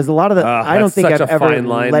 Yeah. Because a lot of I don't that's think such I've a ever fine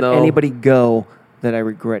line, let though. anybody go that I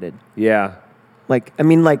regretted. Yeah.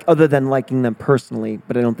 Other than liking them personally,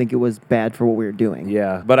 but I don't think it was bad for what we were doing.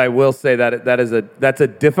 Yeah. But I will say that that's a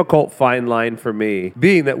difficult fine line for me.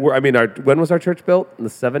 Being that when was our church built? In the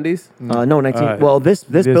 70s? No, this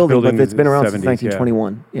building, but it's been around since 70s,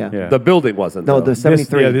 1921. Yeah. The building wasn't. No, though. the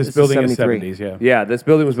 73. This is building is 73. 70s, yeah. Yeah, this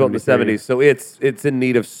building was built in the 73. 70s, so it's in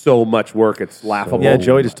need of so much work. It's laughable. Yeah,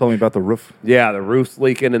 Joey just told me about the roof. Yeah, the roof's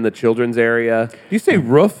leaking in the children's area. Do you say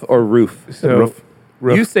roof or roof? Roof.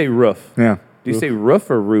 You say roof. Yeah. Do you say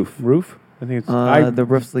roof or roof? Roof? I think it's... The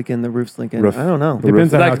roof's leaking. The roof's leaking. Roof. I don't know.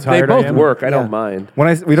 Depends on how Like, they tired I both am. work. I Yeah. don't mind. When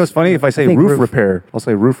it's funny if I say think roof roof. repair, I'll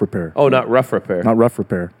say roof repair, Oh, not rough repair. not rough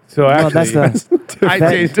repair. So Well, actually... that's the. I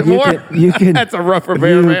that- changed it you more. You can. That's a rough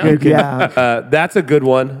repair, you man. could, yeah. That's a good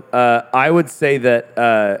one. I would say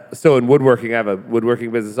that, so in woodworking, I have a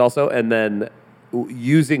woodworking business also, and then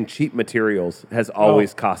using cheap materials has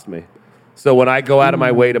always cost me. So when I go out of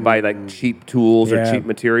my way to buy like cheap tools or Yeah. cheap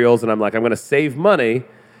materials, and I'm like, I'm going to save money,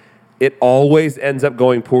 it always ends up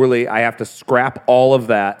going poorly. I have to scrap all of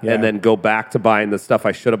that Yeah. and then go back to buying the stuff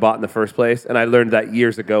I should have bought in the first place. And I learned that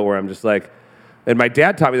years ago where I'm just like, and my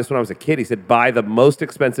dad taught me this when I was a kid. He said, buy the most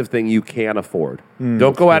expensive thing you can afford.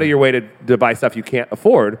 Don't go out of your way to buy stuff you can't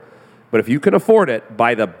afford. But if you can afford it,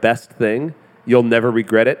 buy the best thing. You'll never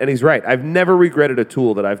regret it. And he's right. I've never regretted a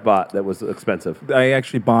tool that I've bought that was expensive. I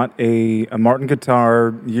actually bought a Martin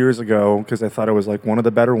guitar years ago because I thought it was like one of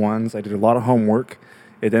the better ones. I did a lot of homework.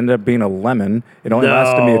 It ended up being a lemon. It only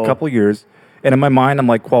lasted me a couple years. And in my mind, I'm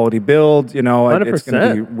like, quality build, it's going to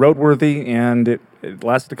 100%. be roadworthy, and it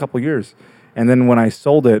lasted a couple years. And then when I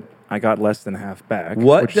sold it, I got less than half back,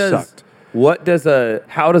 which sucked.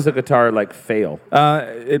 How does a guitar like fail?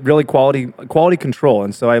 It really quality control.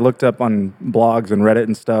 And so I looked up on blogs and Reddit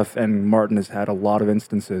and stuff, and Martin has had a lot of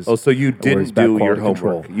instances. Oh, so you where it's didn't bad do your quality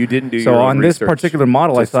homework. control. You didn't do So your own on this research particular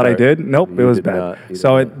model, to I thought I start. did. Nope, You it was did bad. not. You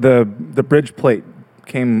So did not. the bridge plate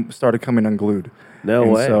started coming unglued. No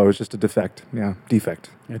and way. So it was just a defect. Yeah, defect.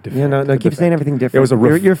 Yeah, no, keep saying everything different. It was a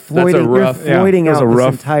roof. You're floyding, rough- you're floyding it was out a this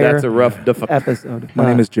rough- entire That's a rough episode. My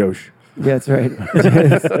name is Josh. Yeah, that's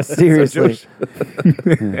right. Seriously.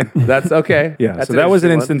 That's okay. Yeah, That's so that was an interesting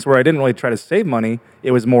one. instance where I didn't really try to save money.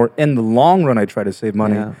 It was more in the long run I tried to save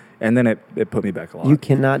money, Yeah. and then it put me back a lot. You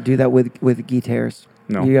cannot do that with guitars.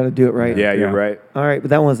 No. You got to do it right. Yeah, you're Yeah. right. All right, but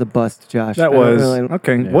that one was a bust, Josh. I That don't was really-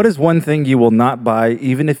 okay. Yeah. What is one thing you will not buy,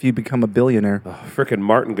 even if you become a billionaire? Freaking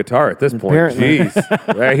Martin guitar at this point. Apparently.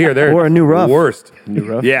 Jeez. Right here. They're Or a new Ruff. Worst. New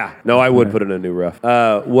Ruff? Yeah. No, I would put in a new Ruff.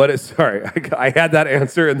 Sorry. I had that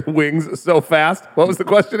answer in the wings so fast. What was the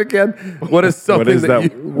question again? What is something What is that? you...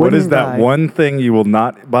 What is wouldn't that buy? one thing you will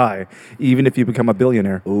not buy, even if you become a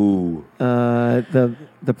billionaire? Ooh.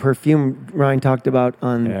 The perfume Ryan talked about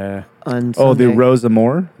on on Oh, the Sunday. Rose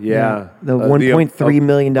Amore? Yeah. The $1.3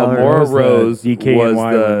 million Amora Rose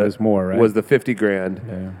DKNY was more, right? Was the 50 grand.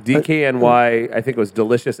 Yeah. DKNY, I think it was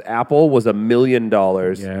Delicious Apple, was $1 million.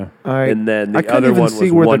 Yeah. All right. And then I the couldn't other even one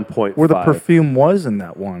see was where 1.5. where the perfume was in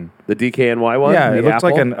that one. The DKNY one? Yeah, the it looks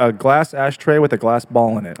like apple? a glass ashtray with a glass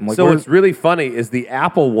ball in it. I'm like, So what's really funny is the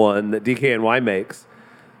Apple one that DKNY makes,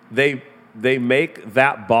 they make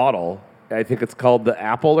that bottle, I think it's called the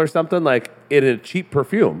Apple or something, like in a cheap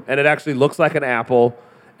perfume. And it actually looks like an apple,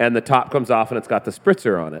 and the top comes off and it's got the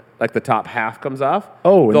spritzer on it. Like the top half comes off.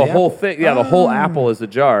 Oh, the the whole apple. thing. Yeah, the whole apple is a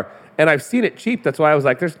jar. And I've seen it cheap. That's why I was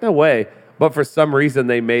like, there's no way. But for some reason,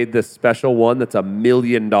 they made this special one that's $1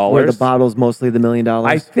 million. Where the bottle's mostly the $1 million.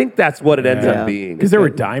 I think that's what it ends Yeah. up being. Because there were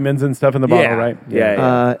diamonds and stuff in the bottle, right?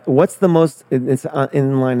 Yeah. What's the most? It's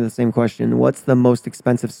in line with the same question. What's the most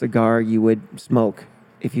expensive cigar you would smoke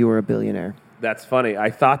if you were a billionaire? That's funny. I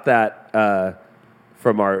thought that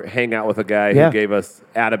from our hangout with a guy Yeah. who gave us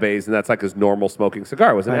Atabes, and that's like his normal smoking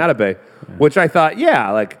cigar was an Right. Atabe, which I thought,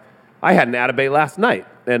 like I had an Atabe last night,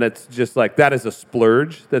 and it's just like that is a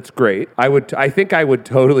splurge. That's great. I think I would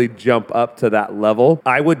totally jump up to that level.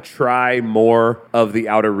 I would try more of the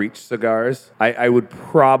Outer Reach cigars. I would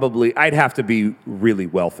probably, I'd have to be really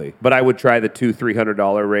wealthy, but I would try the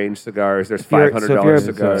 $200-$300 range cigars. There's $500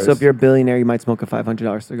 cigars. So if you're a billionaire, you might smoke a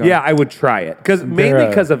 $500 cigar. Yeah, I would try it mainly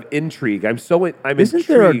because of intrigue. I'm Isn't intrigued.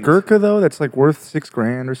 there a Gurkha though that's like worth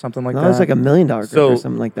 $6,000 or something like No, that? it's like $1 million or So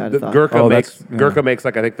something like that. I The thought. Gurkha that's- Gurkha makes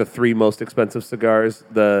like I think the 3 most expensive cigars.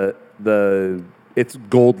 It's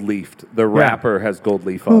gold leafed. The wrapper has gold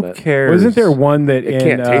leaf on Who it. cares? Wasn't there one that It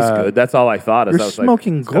can't taste good. That's all I thought. You're I was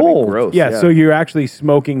smoking like, it's gotta be gold. gross. Yeah, so you're actually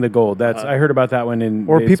smoking the gold. I heard about that one in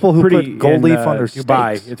Or it's people who pretty put gold in, leaf on their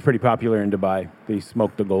Dubai. steaks. It's pretty popular in Dubai. They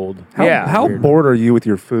smoke the gold. How Weird. bored are you with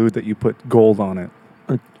your food that you put gold on it?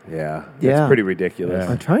 Yeah, Yeah. it's pretty ridiculous.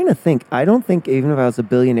 Yeah. I'm trying to think. I don't think even if I was a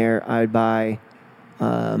billionaire, I'd buy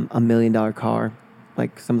 $1 million car.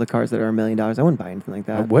 Like some of the cars that are $1 million, I wouldn't buy anything like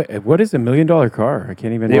that. What is $1 million car? I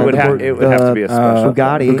can't even. It would the have to be a special.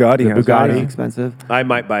 Bugatti. Bugatti has Bugatti's one. expensive. I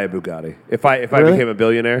might buy a Bugatti if I Really? became a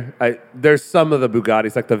billionaire. There's some of the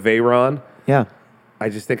Bugattis like the Veyron. Yeah. I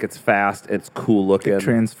just think it's fast. It's cool looking. It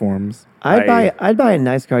transforms. I'd buy a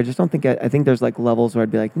nice car. I just don't think I think there's like levels where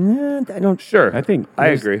I'd be like, nah, I don't. Sure, I think I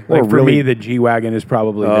agree. Like Or for really- me, the G wagon is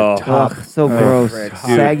probably Oh. the top. Ugh, so gross. Fred, dude.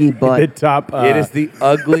 Saggy butt. The top. It is the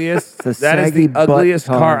ugliest. It's a That is saggy the butt ugliest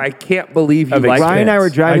car. car. I can't believe you Of like Ryan and I it. were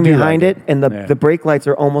driving I do behind like it, and Yeah. the brake lights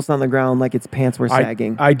are almost on the ground, like its pants were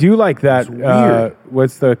sagging. I do like that. weird.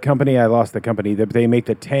 What's the company? I lost the company. They make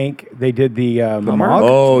the tank. They did the Mach?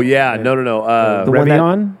 Oh yeah, no. The one that-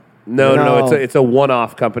 Revlon. No. No. It's a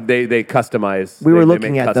one-off company. They customize. We were they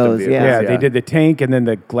looking make at custom those, vehicles. yeah. Yeah, they did the tank and then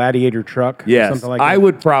the Gladiator truck. Yes, something like I that.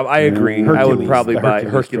 would I agree. I would Hercules, probably the buy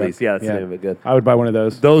Hercules Hercules. truck. Yeah, that's the name of it. Good. I would buy one of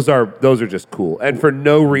those. Those are just cool, and for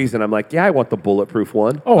no reason, I'm like, yeah, I want the bulletproof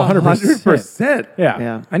one. Oh, 100%. 100%. Yeah.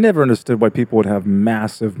 yeah. I never understood why people would have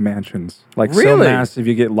massive mansions. Like so Really? massive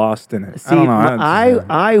you get lost in it. See, I don't know.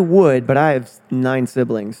 I would, but I have 9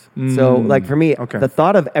 siblings. So, like for me, okay. the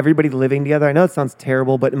thought of everybody living together, I know it sounds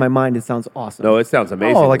terrible, but in my mind, it sounds awesome. No, it sounds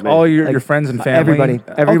amazing. Oh, like to me. all your Like, friends and family.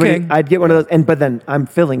 Everybody. Okay. I'd get one of those, but then I'm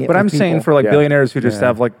filling it. But with I'm saying people. for like Yeah. billionaires who just Yeah.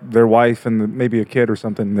 have like their wife and maybe a kid or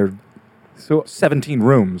something, they're So 17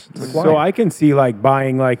 rooms. It's like, so why? I can see like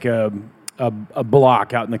buying like a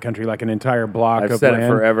block out in the country, like an entire block I've of said it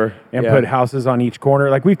land, forever. and Yeah. put houses on each corner.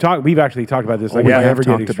 Like we've actually talked about this. Like yeah, if I I've ever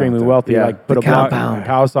get talked extremely about that. wealthy, Yeah. like put The a block compound.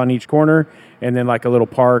 house on each corner, and then like a little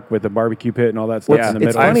park with a barbecue pit and all that stuff Yeah. in the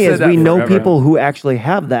It's middle. funny I've as said we that know forever. people who actually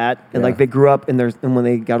have that, and Yeah. like they grew up and when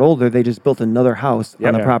they got older, they just built another house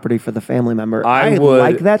on the Yeah. property for the family member. I I would-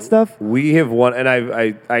 like that stuff. We have one, and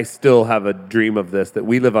I still have a dream of this, that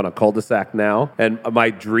we live on a cul-de-sac now, and my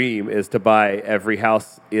dream is to buy every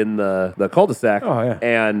house in the cul-de-sac Oh, yeah.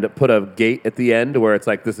 and put a gate at the end where it's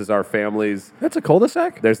like, this is our family's. That's a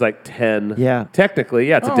cul-de-sac? There's like 10. Yeah. Technically,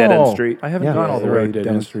 yeah, it's a dead-end street. I haven't Yeah. gone all the Yeah, way dead down the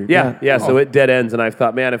end. street. Yeah, so it dead ends, and I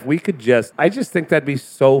thought, man, if we could I just think that'd be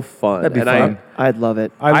so fun. That'd be and fun. I'd love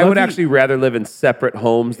it. I love would the- actually rather live in separate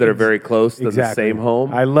homes that are very close than Exactly. the same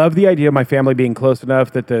home. I love the idea of my family being close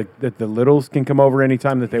enough that the littles can come over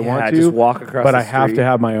anytime that they want to. just walk across But the I have street. to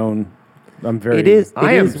have my own. I'm very. It is.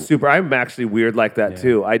 I'm actually weird like that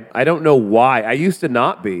too. I don't know why. I used to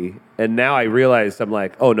not be, And now I realize I'm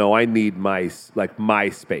like, oh no, I need my space. My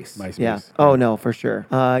space. Yeah. Oh no, for sure.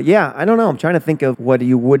 Yeah. I don't know. I'm trying to think of what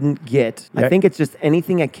you wouldn't get. Yeah. I think it's just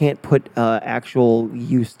anything I can't put actual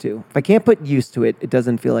use to. If I can't put use to it, it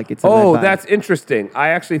doesn't feel like it's. Oh, that's interesting. I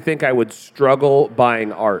actually think I would struggle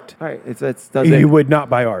buying art. All right. You would not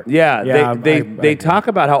buy art. Yeah. They talk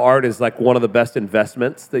about how art is like one of the best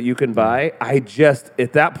investments that you can buy. I just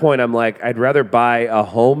at that point I'm like, I'd rather buy a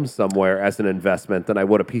home somewhere as an investment than I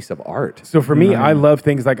would a piece of art. So for me, I love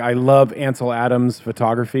things like I love Ansel Adams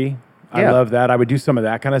photography. I love that. I would do some of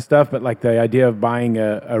that kind of stuff, but like the idea of buying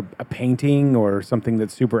a painting or something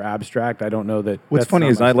that's super abstract, I don't know that. What's funny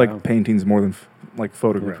is I like paintings more than like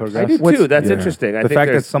photographs. I do too. That's interesting. The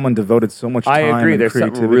fact that someone devoted so much time. I agree. And there's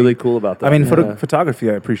something really cool about that. I mean, photography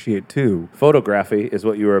I appreciate too. Photography is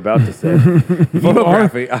what you were about to say.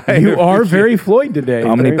 Photography. You are very Floyd today.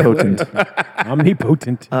 Omnipotent.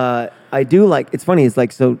 Omnipotent. I do like, it's funny, it's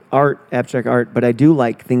like, so art, abstract art, but I do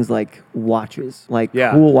like things like watches, like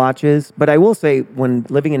cool watches. But I will say, when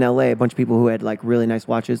living in LA, a bunch of people who had like really nice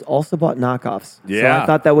watches also bought knockoffs. Yeah. So I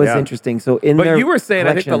thought that was interesting. So But you were saying,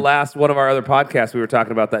 I think the last one of our other podcasts, we were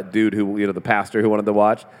talking about that dude who, the pastor who wanted the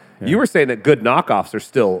watch. Yeah. You were saying that good knockoffs are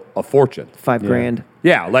still a fortune. $5,000.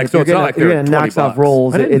 Yeah, like so it's not like they're knocks off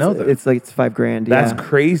rolls. I didn't know that. It's like it's $5,000. That's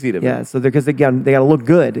crazy to me. Yeah, so because again they got to look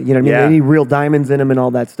good. You know what I mean? Yeah. They need real diamonds in them and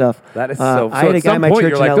all that stuff. That is so. I had a guy in my church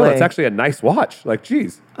you're like, in LA. oh, it's actually a nice watch. Like,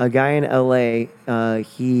 geez. A guy in LA,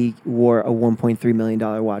 he wore a $1.3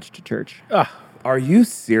 million watch to church. Are you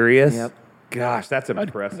serious? Yep. Gosh, that's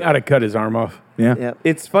impressive. I'd have cut his arm off. Yeah. Yep.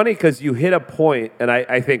 It's funny because you hit a point, and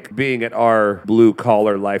I think being at our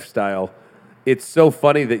blue-collar lifestyle, it's so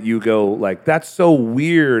funny that you go, like, that's so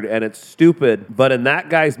weird and it's stupid. But in that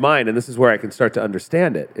guy's mind, and this is where I can start to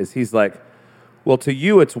understand it, is he's like, well, to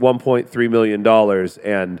you it's $1.3 million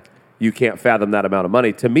and you can't fathom that amount of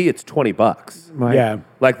money. To me, it's $20. Right. Yeah.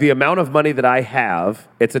 Like the amount of money that I have,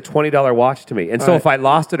 it's a $20 watch to me. And so if I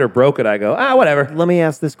lost it or broke it, I go, whatever. Let me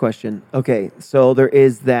ask this question. Okay, so there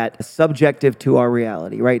is that subjective to our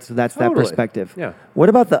reality, right? So that's that perspective. Yeah. What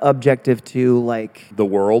about the objective to like The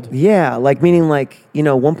world? Yeah, like meaning like,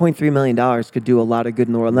 $1.3 million could do a lot of good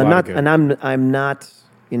in the world. I'm not,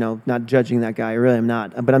 not judging that guy. I really am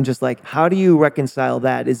not. But I'm just like, how do you reconcile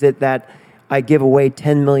that? Is it that I give away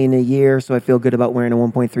 $10 million a year, so I feel good about wearing a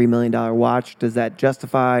 $1.3 million watch? Does that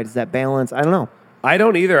justify? Does that balance? I don't know. I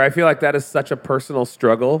don't either. I feel like that is such a personal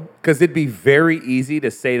struggle because it'd be very easy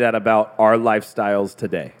to say that about our lifestyles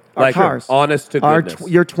today. Our cars. Honest to goodness.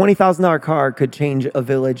 Your $20,000 car could change a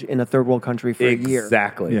village in a third world country for a year.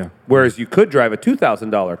 Exactly. Yeah. Whereas you could drive a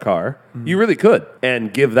 $2,000 car. You really could.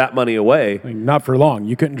 And give that money away. Like, not for long.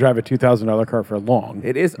 You couldn't drive a $2,000 car for long.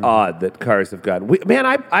 It is odd that cars have gotten...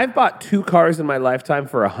 I've bought 2 cars in my lifetime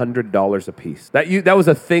for $100 a piece. That was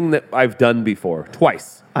a thing that I've done before.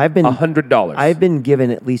 Twice. I've been $100. I've been given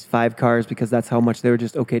at least 5 cars because that's how much they were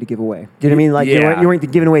just okay to give away. Do you know what I mean? Like you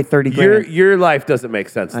weren't giving away 30 grand. Your life doesn't make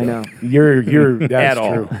sense. I know. You're that's at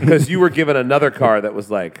all true. because you were given another car that was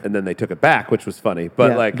like, and then they took it back, which was funny.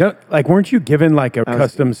 But weren't you given like a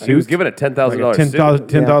custom suit? He was given a $10,000 suit.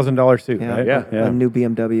 $10,000 suit. Yeah. Right? Yeah. A new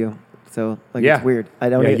BMW. So it's weird. I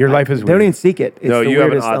don't. Your life is weird. They don't even seek it. It's No, the you have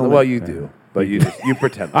an weirdest odd. element. Well, you do, but you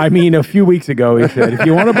pretend. I mean, a few weeks ago he said, if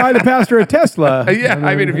you want to buy the pastor a Tesla.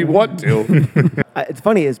 If you want to. It's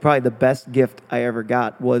funny. It's probably the best gift I ever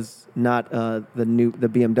got was not the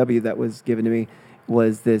BMW that was given to me.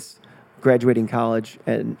 Was this graduating college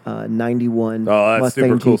and 91 Oh, that's Mustang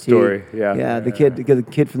super cool GT. story. Yeah. The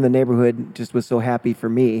kid from the neighborhood just was so happy for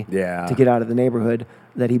me to get out of the neighborhood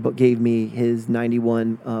that he gave me his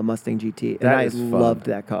 91 Mustang GT. And I loved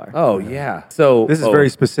that car. Oh, yeah. So this is very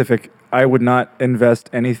specific. I would not invest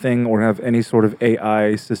anything or have any sort of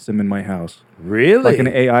AI system in my house. Really? Like an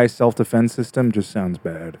AI self-defense system just sounds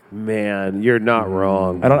bad. Man, you're not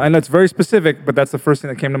wrong. I know it's very specific, but that's the first thing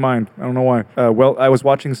that came to mind. I don't know why. I was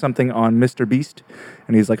watching something on Mr. Beast,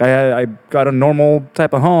 and he's like, I got a normal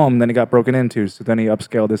type of home, then he got broken into, so then he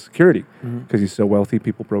upscaled his security because he's so wealthy,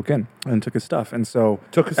 people broke in and took his stuff. And so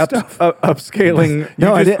upscaling.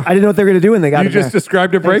 No, I didn't know what they were going to do when they got it. You just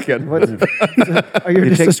described a break-in. You're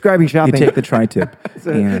just describing shopping. You take the tri-tip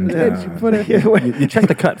and you check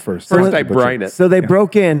the cut first. First I brine it. So they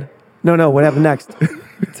broke in. No, what happened next?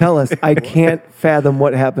 Tell us. I can't fathom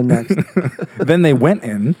what happened next. Then they went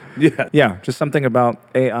in. Yeah. Yeah, just something about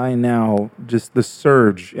AI now, just the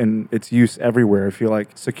surge in its use everywhere. I feel like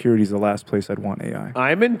security is the last place I'd want AI.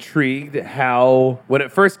 I'm intrigued how, when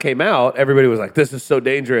it first came out, everybody was like, this is so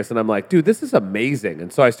dangerous. And I'm like, dude, this is amazing.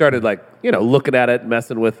 And so I started looking at it,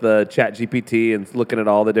 messing with the Chat GPT and looking at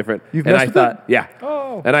all the different. You've and messed I with thought, it? yeah.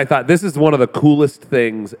 Oh. And I thought, this is one of the coolest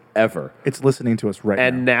things ever. It's listening to us right now.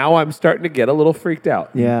 And now I'm starting to get a little freaked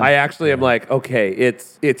out. Yeah. I actually am like, okay,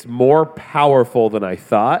 it's more powerful than I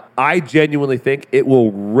thought. I genuinely think it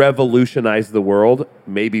will revolutionize the world,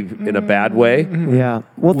 maybe in a bad way. Yeah.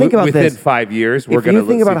 Well, think about Within this. 5 years, we're If going to you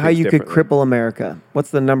think about how you could differently. cripple America,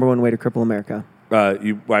 what's the number one way to cripple America?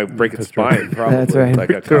 I break its spine, probably. That's right. Like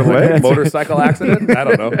a motorcycle accident? I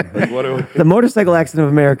don't know. The motorcycle accident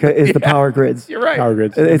of America is the power grids. You're right. Power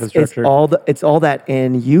grids, It's infrastructure. all that,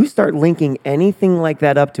 and you start linking anything like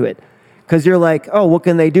that up to it, because you're like, oh, what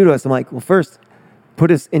can they do to us? I'm like, well, first,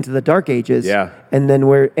 put us into the dark ages, and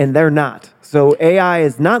then they're not. So AI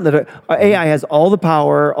is not AI has all the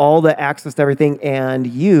power, all the access to everything, and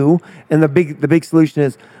the big solution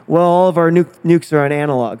is, well, all of our nukes are on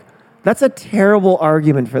analog. That's a terrible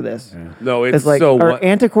argument for this. Yeah. No, it's like so our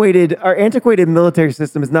antiquated military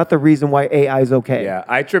system is not the reason why AI is okay. Yeah,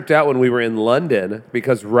 I tripped out when we were in London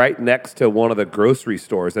because right next to one of the grocery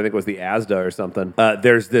stores, I think it was the Asda or something,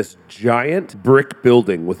 there's this giant brick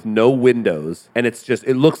building with no windows, and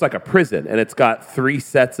it looks like a prison, and it's got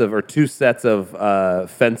two sets of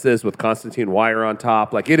fences with Constantine wire on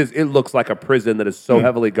top. Like it looks like a prison that is so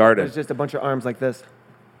heavily guarded. There's just a bunch of arms like this.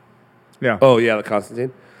 Yeah. Oh yeah, the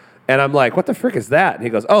Constantine. And I'm like, what the frick is that? And he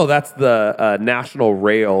goes, oh, that's the National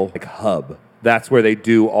Rail hub. That's where they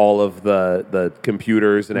do all of the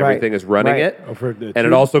computers and everything is running it. Oh, for the and it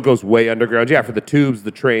tube? also goes way underground. Yeah, for the tubes,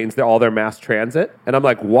 the trains, all their mass transit. And I'm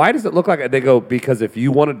like, why does it look like it? They go, because if you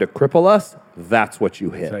wanted to cripple us, that's what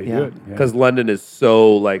you hit. That's how you Yeah. do it. Yeah. Because London is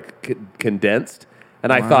so condensed.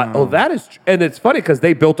 And I thought, oh, that is... And it's funny because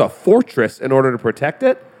they built a fortress in order to protect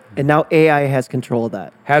it. And now AI has control of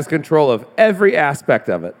that. Has control of every aspect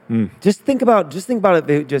of it. Just think about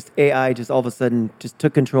it. Just AI just all of a sudden just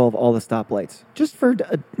took control of all the stoplights. Just for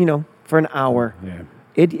an hour. Yeah.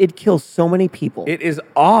 It kills so many people. It is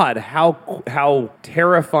odd how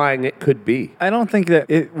terrifying it could be. I don't think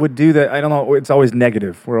that it would do that. I don't know. It's always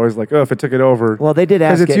negative. We're always like, oh, if it took it over. Well, they did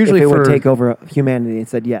ask it's it usually if it would for- take over humanity and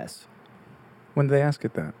said yes. When did they ask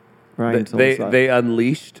it that? Ryan told us that. They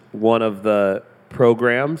unleashed one of the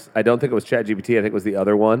programs. I don't think it was ChatGPT. I think it was the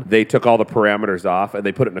other one. They took all the parameters off and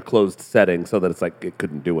they put it in a closed setting so that it's like it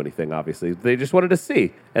couldn't do anything, obviously. They just wanted to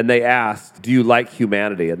see. And they asked, do you like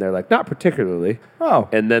humanity? And they're like, not particularly. Oh.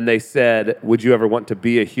 And then they said, would you ever want to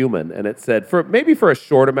be a human? And it said, maybe for a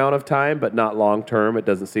short amount of time, but not long term. It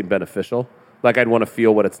doesn't seem beneficial. Like I'd want to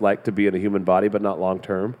feel what it's like to be in a human body, but not long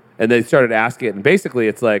term. And they started asking it, and basically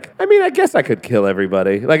it's like, I mean, I guess I could kill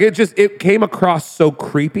everybody. Like it came across so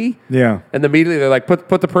creepy. Yeah. And immediately they're like, put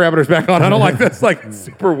the parameters back on. I don't like this. Like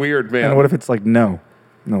super weird, man. And what if it's like, no.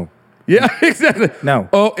 Yeah, exactly. No.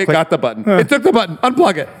 Oh, it got the button. It took the button.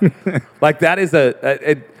 Unplug it. Like that is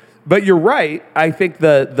but you're right. I think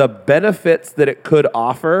the benefits that it could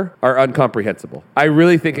offer are incomprehensible. I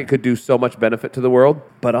really think it could do so much benefit to the world.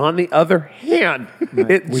 But on the other hand,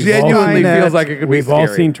 it genuinely feels like it could be We've scary. all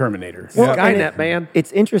seen Terminator. Well, Skynet, and man.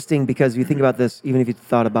 It's interesting because you think about this, even if you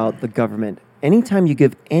thought about the government, anytime you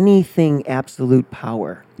give anything absolute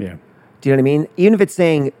power, Yeah. do you know what I mean? Even if it's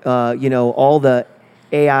saying, all the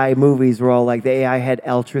AI movies were all like the AI had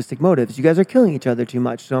altruistic motives. You guys are killing each other too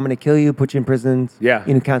much, so I'm going to kill you, put you in prisons, Yeah.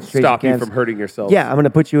 concentration Stop you camps. from hurting yourself. Yeah, I'm going to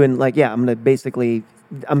put you in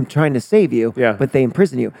I'm trying to save you, Yeah. but they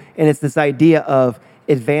imprison you. And it's this idea of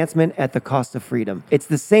advancement at the cost of freedom. It's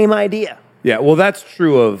the same idea. Yeah, well, that's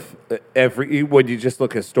true of when you just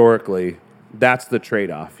look historically, that's the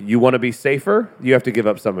trade-off. You want to be safer, you have to give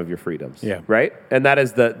up some of your freedoms. Yeah. Right? And that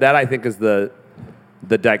I think is the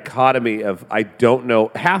dichotomy of I don't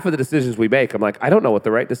know. Half of the decisions we make, I'm like, I don't know what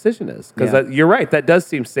the right decision is. Because you're right, that does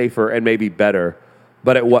seem safer and maybe better,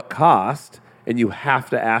 but at what cost? And you have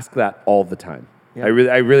to ask that all the time. Yeah. I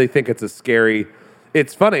really think it's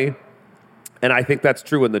it's funny, and I think that's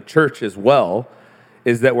true in the church as well,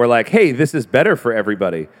 is that we're like, hey, this is better for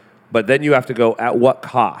everybody. But then you have to go, at what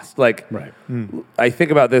cost? Like, Right. I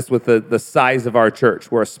think about this with the size of our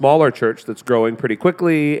church. We're a smaller church that's growing pretty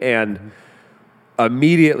quickly, and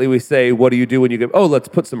immediately we say, what do you do when you go, let's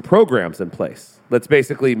put some programs in place. Let's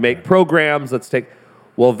basically make programs.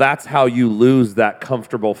 Well, that's how you lose that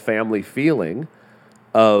comfortable family feeling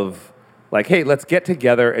of Like, hey, let's get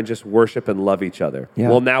together and just worship and love each other. Yeah.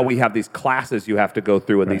 Well, now we have these classes you have to go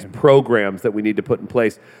through and these programs that we need to put in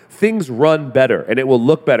place. Things run better and it will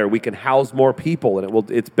look better. We can house more people and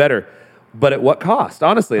it's better. But at what cost,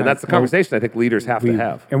 honestly? And that's the conversation I think leaders have to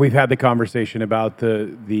have. And we've had the conversation about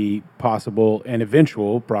the possible and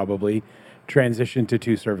eventual, probably, transition to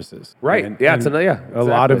 2 services. Right. Exactly. A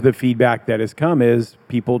lot of the feedback that has come is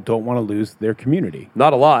people don't want to lose their community.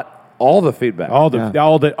 Not a lot. All the feedback. All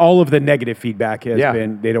of the negative feedback has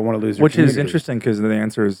been they don't want to lose their community. Which is interesting because the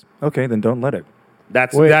answer is, okay, then don't let it.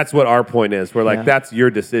 That's what our point is. We're like, that's your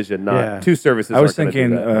decision, not 2 services. I was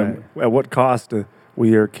thinking, at what cost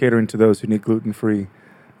we are catering to those who need gluten-free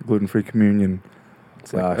communion.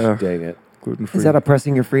 It's Gosh, dang it. Gluten-free. Is that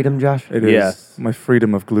oppressing your freedom, Josh? It is. Yes. My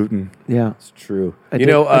freedom of gluten. Yeah. It's true. I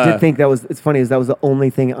did think that was, it's funny, that was the only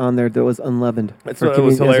thing on there that was unleavened. It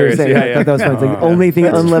was hilarious. I thought that was funny. It's like the only thing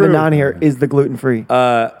unleavened on here is the gluten-free.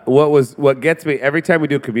 What gets me, every time we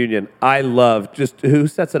do communion, I love who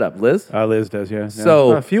sets it up? Liz? Liz does, yeah.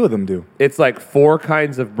 So a few of them do. It's like 4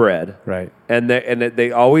 kinds of bread. Right. And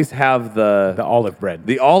they always have the olive bread.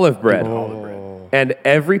 The olive bread. Oh. And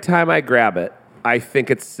every time I grab it, I think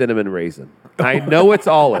it's cinnamon raisin. I know it's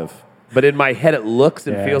olive, but in my head it looks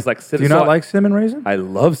and feels like cinnamon. Do you not like cinnamon raisin? I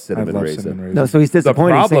love cinnamon raisin. No, so he's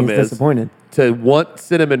disappointed. The problem is disappointed. To want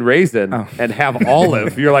cinnamon raisin and have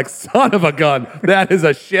olive. You're like, son of a gun. That is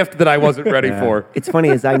a shift that I wasn't ready for. It's funny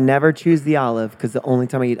is I never choose the olive because the only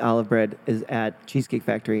time I eat olive bread is at Cheesecake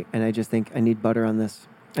Factory, and I just think I need butter on this.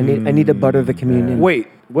 I need to butter the communion. Wait,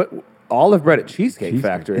 what? Olive bread at Cheesecake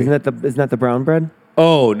Factory? Isn't that the brown bread?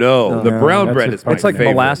 Oh no, the brown bread is my It's like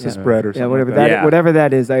favorite. molasses bread or something. Yeah, whatever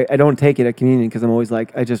that is. I don't take it at communion because I'm always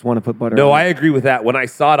like, I just want to put butter on it. No, I agree with that. When I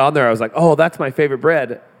saw it on there, I was like, oh, that's my favorite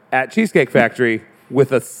bread at Cheesecake Factory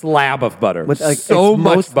with a slab of butter. With so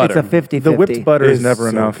much butter. It's a 50-50. The whipped butter is never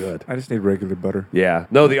so enough. Good. I just need regular butter. Yeah.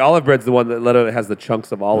 No, the olive bread's the one that literally has the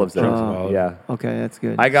chunks of olives in it. Yeah. Okay, that's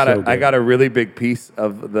good. I got a really big piece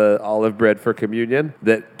of the olive bread for communion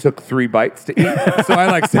that took 3 bites to eat. So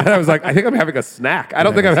I said, I was like, I think I'm having a snack. I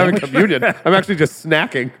don't think I'm having communion. I'm actually just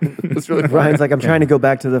snacking. It's really fun. Ryan's like, I'm trying to go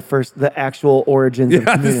back to the actual origins of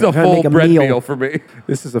communion. This is a full bread meal for me.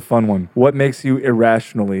 This is a fun one. What makes you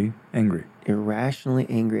irrationally angry? Irrationally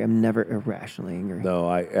angry. I'm never irrationally angry. No,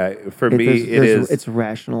 for me, it's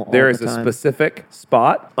rational all there the is time. a specific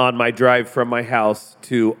spot on my drive from my house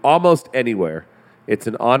to almost anywhere. It's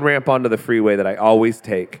an on-ramp onto the freeway that I always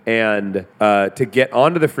take. And to get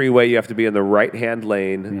onto the freeway, you have to be in the right-hand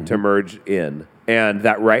lane to merge in. And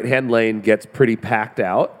that right-hand lane gets pretty packed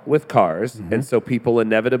out with cars. And so people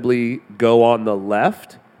inevitably go on the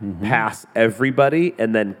left, pass everybody,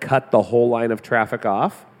 and then cut the whole line of traffic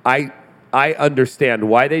off. I understand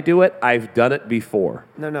why they do it. I've done it before.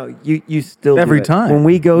 No, you still every do it. time. When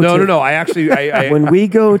we go No. I actually when we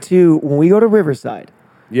go to Riverside,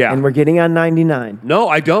 yeah, and we're getting on 99. No,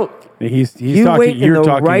 I don't. He's you talking. wait You're in the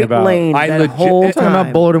talking right about lane I that legit- whole I'm time. talking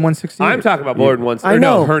about Bullard 168. I'm talking about Bullard 168. I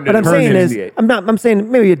know, Herndon, but I'm saying is, I'm saying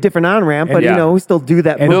maybe a different on ramp, but we still do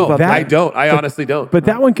that. And move no, up that- there. I don't. I honestly don't. But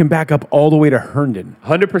that one can back up all the way to Herndon.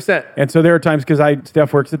 100%. And so there are times, because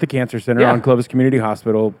Steph works at the cancer center on Clovis Community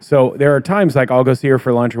Hospital. So there are times like I'll go see her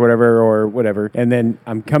for lunch or whatever. And then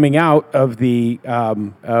I'm coming out of the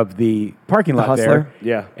parking lot Hustler? there.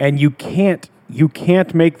 Yeah. And you can't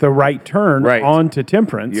make the right turn onto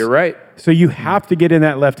Temperance. You're right. So you have to get in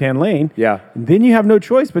that left-hand lane. Yeah. And then you have no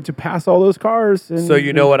choice but to pass all those cars. And, So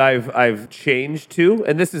you know what I've changed to,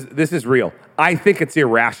 and this is real. I think it's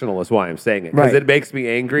irrational, is why I'm saying it, because Right. it makes me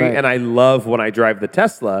angry, Right. and I love when I drive the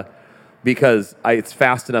Tesla because it's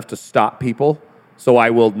fast enough to stop people. So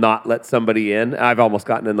I will not let somebody in. I've almost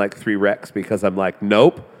gotten in like 3 wrecks because I'm like,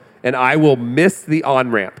 nope. And I will miss the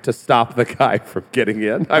on-ramp to stop the guy from getting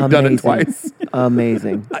in. I've done it twice.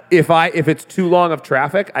 Amazing. If it's too long of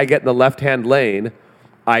traffic, I get in the left-hand lane.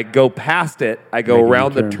 I go past it. I go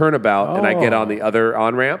around the turnabout, and I get on the other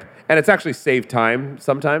on-ramp. And it's actually saved time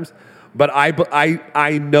sometimes. But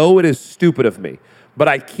I know it is stupid of me. But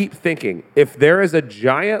I keep thinking, if there is a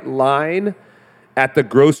giant line at the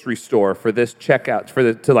grocery store for this checkout,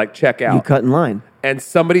 to check out. You cut in line. And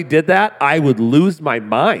somebody did that, I would lose my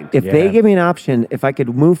mind. If they give me an option, if I could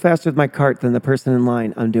move faster with my cart than the person in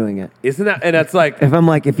line, I'm doing it. Isn't that? And that's like, If I'm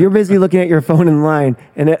like, if you're busy looking at your phone in line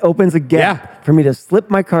and it opens a gap for me to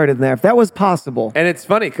slip my cart in there, if that was possible. and it's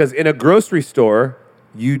funny because in a grocery store,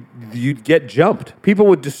 you'd get jumped. People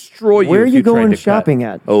would destroy you. Where are if you tried going to shopping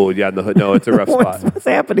cut. at? Oh, yeah, in the hood. No, it's a rough spot. What's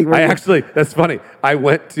happening? That's funny. I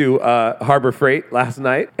went to Harbor Freight last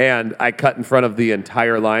night, and I cut in front of the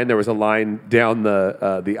entire line. There was a line down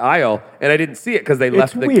the aisle, and I didn't see it because they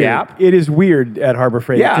left the gap. It is weird at Harbor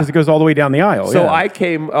Freight because it goes all the way down the aisle. So I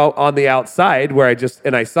came on the outside where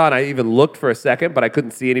I saw, and I even looked for a second, but I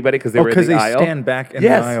couldn't see anybody because they were in the aisle. Because they stand back in the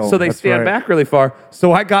aisle. So they stand back really far.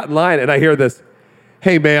 So I got in line, and I hear this,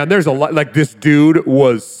 hey, man, there's a lot. Like, this dude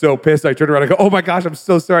was so pissed. I turned around and go, oh, my gosh, I'm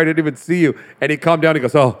so sorry. I didn't even see you. And he calmed down. He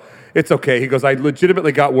goes, oh, it's okay. He goes, I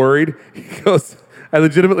legitimately got worried. He goes, I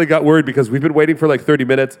legitimately got worried because we've been waiting for like 30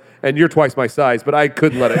 minutes, and you're twice my size, but I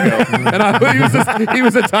couldn't let it go. And he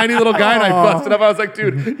was a tiny little guy, and I busted up. I was like,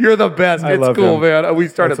 dude, you're the best. It's cool, man. And we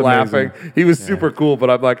started laughing. He was super cool, but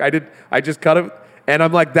I'm like, I just cut him. And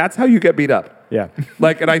I'm like, that's how you get beat up. Yeah.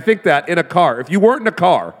 Like, and I think that in a car, if you weren't in a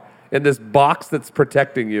car, in this box that's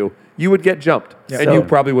protecting you, you would get jumped, and you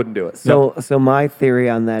probably wouldn't do it. So my theory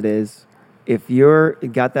on that is, if you're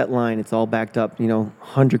got that line, it's all backed up,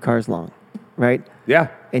 100 cars long, right? Yeah.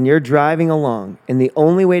 And you're driving along, and the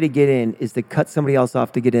only way to get in is to cut somebody else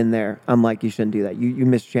off to get in there. I'm like, you shouldn't do that. You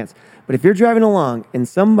missed a chance. But if you're driving along and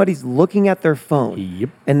somebody's looking at their phone,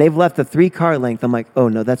 and they've left a 3-car length, I'm like, oh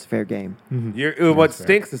no, that's fair game. Mm-hmm. What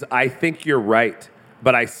stinks is I think you're right,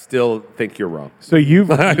 but I still think you're wrong. So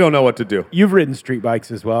I don't know what to do. You've ridden street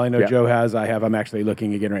bikes as well. I know Joe has. I have. I'm actually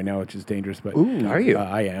looking again right now, which is dangerous. But are you?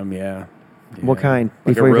 I am. Yeah. What kind?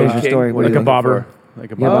 Like Before you finish your King? story, what Like are a you bobber.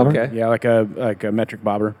 Like a bobber. Okay. Yeah, like a metric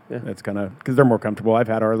bobber. Yeah. That's kind of because they're more comfortable. I've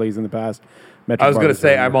had Harleys in the past. I was going to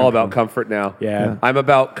say I'm all about comfort now. Yeah. I'm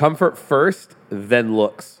about comfort first, then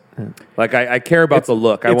looks. Like I care about the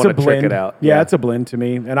look. I want to check it out. Yeah, it's a blend to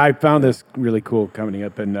me. And I found this really cool coming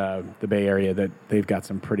up in the Bay Area that they've got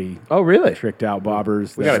some pretty tricked out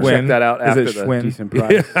bobbers. We got to check that out after the decent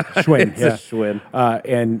price. Schwinn, yeah. It's a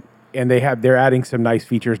Schwinn. And they're adding some nice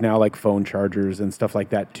features now, like phone chargers and stuff like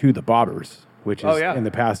that to the bobbers, which is in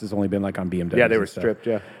the past has only been like on BMW. Yeah, they were stripped.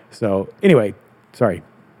 Yeah. So anyway, sorry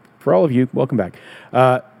for all of you. Welcome back.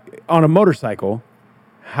 On a motorcycle,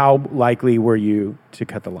 how likely were you to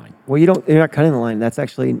cut the line? Well, you're not cutting the line. That's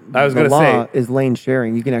actually the law is lane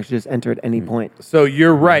sharing. You can actually just enter at any point. So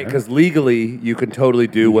you're right, because legally you can totally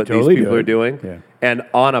do what these people are doing. Yeah. And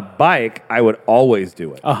on a bike, I would always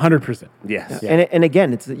do it. 100%. Yes. Yeah. And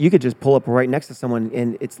again, you could just pull up right next to someone,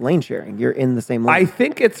 and it's lane sharing. You're in the same lane. I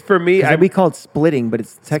think it's for me. We call it splitting, but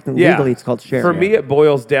it's technically legally it's called sharing. For me, it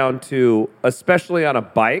boils down to, especially on a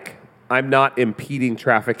bike, I'm not impeding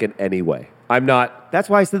traffic in any way. I'm not. That's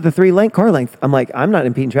why I said the 3-car length. I'm like, I'm not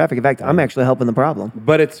impeding traffic. In fact, I'm actually helping the problem.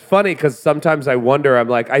 But it's funny because sometimes I wonder, I'm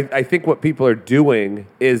like, I think what people are doing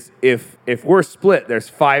is if we're split, there's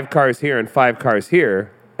 5 cars here and 5 cars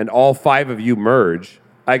here, and all 5 of you merge,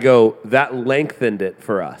 I go, that lengthened it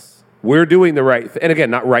for us. We're doing the right thing. And again,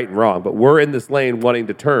 not right and wrong, but we're in this lane wanting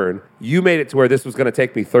to turn. You made it to where this was going to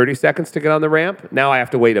take me 30 seconds to get on the ramp. Now I have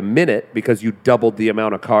to wait a minute because you doubled the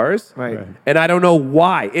amount of cars. Right. And I don't know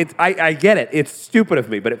why. I get it. It's stupid of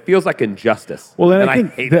me, but it feels like injustice. Well, and and I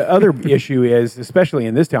think the other issue is, especially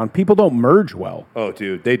in this town, people don't merge well. Oh,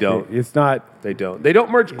 dude, they don't. It's not. They don't. They don't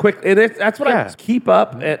merge quick. And that's what I keep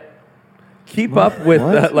up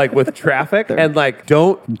with with traffic and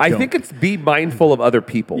don't. I think it's be mindful of other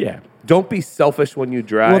people. Yeah. Don't be selfish when you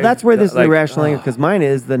drive. Well, that's where this is irrational anger, because mine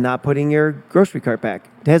is the not putting your grocery cart back.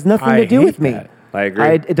 It has nothing to do with me. I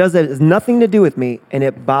agree. It has nothing to do with me, and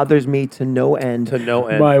it bothers me to no end.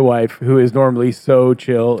 My wife, who is normally so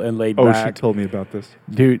chill and laid back. Oh, she told me about this.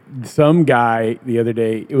 Dude, some guy the other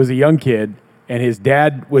day, it was a young kid, and his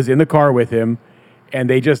dad was in the car with him, and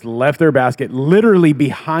they just left their basket literally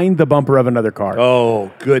behind the bumper of another car. Oh,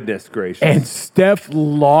 goodness gracious. And Steph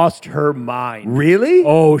lost her mind. Really?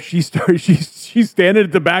 Oh, she's standing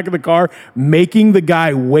at the back of the car, making the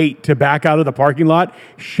guy wait to back out of the parking lot,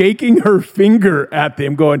 shaking her finger at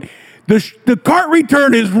them, going, the cart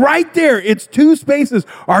return is right there. It's 2 spaces.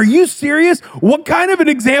 Are you serious? What kind of an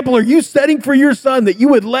example are you setting for your son that you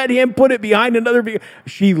would let him put it behind another vehicle?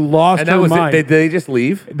 She lost her mind. Did they just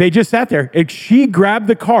leave? They just sat there. And she grabbed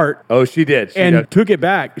the cart. Oh, she did. Took it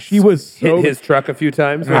back. She was hit his truck a few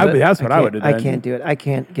times. That's what I would have done. I can't do it. I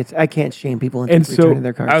can't shame people into returning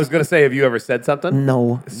their cars. I was going to say, have you ever said something?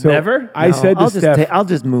 No. Never? I said to Steph, I'll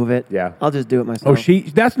just move it. Yeah. I'll just do it myself.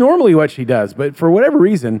 that's normally what she does. But for whatever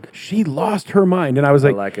reason, she she lost her mind. And I was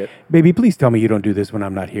like it. Baby, please tell me you don't do this when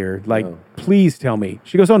I'm not here. Like, please tell me.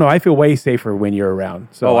 She goes, oh, no, I feel way safer when you're around.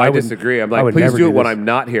 So I disagree. I'm like, please do it when I'm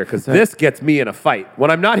not here, because this gets me in a fight. When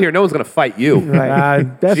I'm not here, no one's going to fight you. Right.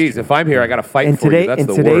 Jeez, if I'm here, I got to fight for you. That's in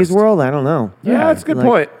the today's worst. world, I don't know. Yeah, that's a good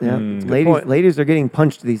point. Yeah. Good point. Ladies are getting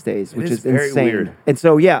punched these days, which is very insane. weird. And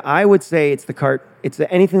so, yeah, I would say it's the cart. It's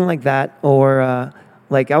anything like that. Or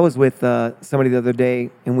like I was with somebody the other day,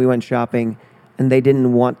 and we went shopping, and they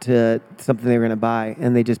didn't want something they were going to buy,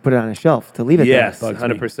 and they just put it on a shelf to leave it there. Yes,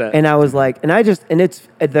 100%. And I was like,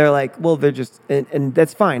 they're like, well, they're just, and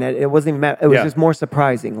that's fine. It wasn't even mad. It was just more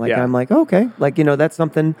surprising. Like, I'm like, okay, like, that's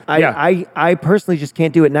something. I personally just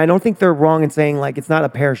can't do it. And I don't think they're wrong in saying, like, it's not a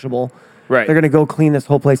perishable. Right. They're going to go clean this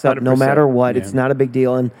whole place up 100%. no matter what. Yeah. It's not a big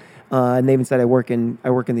deal. And they even said I work in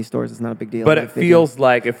these stores. It's not a big deal. But it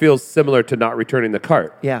feels similar to not returning the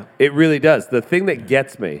cart. Yeah. It really does. The thing that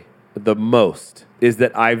gets me the most is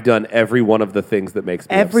that I've done every one of the things that makes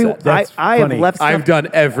me upset. I have left stuff. I've done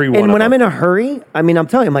every one of them. And when I'm in a hurry, I mean, I'm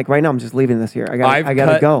telling you, I'm like, right now, I'm just leaving this here. I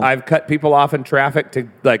got to go. I've cut people off in traffic to,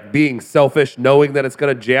 like, being selfish, knowing that it's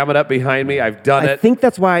going to jam it up behind me. I've done it. I think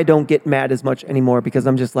that's why I don't get mad as much anymore, because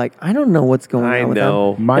I'm just like, I don't know what's going on with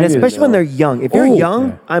them. And especially when they're young. If you're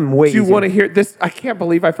young, I'm way easier. Do you want to hear this? I can't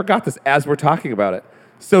believe I forgot this as we're talking about it.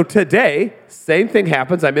 So today, same thing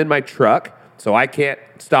happens. I'm in my truck. So I can't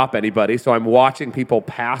stop anybody. So I'm watching people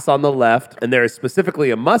pass on the left. And there is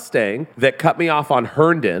specifically a Mustang that cut me off on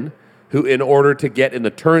Herndon, who, in order to get in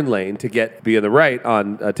the turn lane to be in the right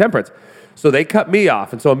on Temperance. So they cut me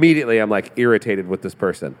off. And so immediately I'm like irritated with this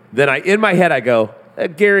person. Then in my head, I go, I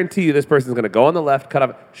guarantee you this person's going to go on the left, cut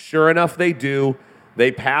off. Sure enough, they do.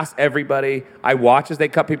 They pass everybody. I watch as they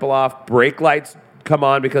cut people off. Brake lights come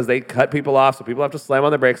on because they cut people off. So people have to slam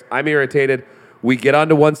on the brakes. I'm irritated. We get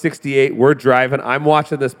onto 168. We're driving. I'm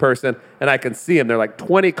watching this person, and I can see them. They're like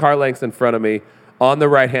 20 car lengths in front of me on the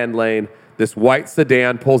right-hand lane. This white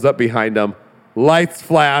sedan pulls up behind them. Lights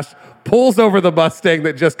flash. Pulls over the Mustang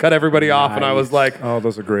that just cut everybody off. And I was like, oh,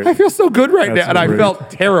 those are great. I feel so good right now. So and I felt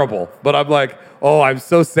terrible. But I'm like, oh, I'm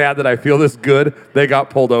so sad that I feel this good. They got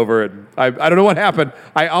pulled over. And I don't know what happened.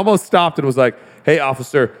 I almost stopped and was like, hey,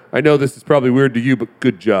 officer, I know this is probably weird to you, but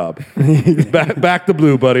good job. back the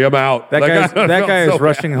blue, buddy. I'm out. That guy is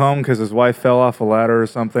rushing home because his wife fell off a ladder or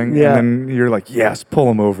something. Yeah. And then you're like, yes, pull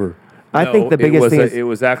him over. I think the biggest thing is... It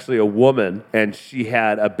was actually a woman, and she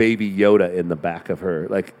had a baby Yoda in the back of her,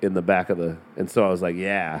 like in the back of the... And so I was like,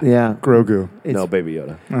 yeah. Yeah. Grogu. No, baby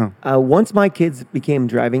Yoda. Oh. Once my kids became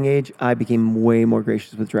driving age, I became way more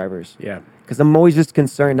gracious with drivers. Yeah. Because I'm always just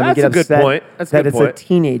concerned. I'm get upset point. That's that a good it's point. a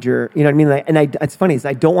teenager. You know what I mean? Like, and it's funny is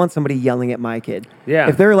I don't want somebody yelling at my kid. Yeah.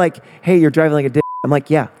 If they're like, "Hey, you're driving like a dick," I'm like,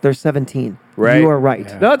 "Yeah, they're 17. Right. You are right."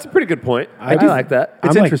 Yeah. No, that's a pretty good point. I like that.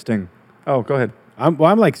 It's interesting. Oh, go ahead. I'm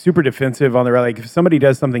like super defensive on the road. Like if somebody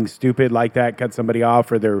does something stupid like that, cut somebody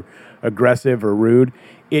off, or they're aggressive or rude,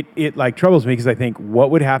 it like troubles me because I think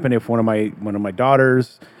what would happen if one of my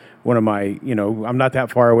daughters. I'm not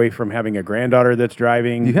that far away from having a granddaughter that's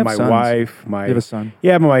driving. You have my sons. wife, You have a son.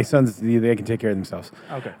 Yeah, but my sons, they can take care of themselves.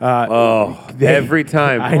 Okay. Every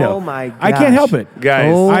time. I know. Oh my gosh. I can't help it.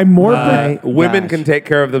 Guys, I'm more... women can take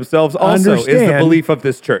care of themselves also is the belief of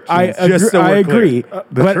this church. I agree.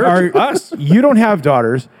 The church, us. You don't have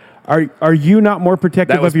daughters. Are you not more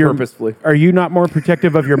protective That was of your... purposefully. Are you not more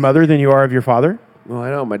protective of your mother than you are of your father? Well,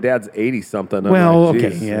 I know. My dad's 80-something. Well, like,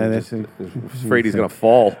 okay. Yeah, that's... afraid he's going to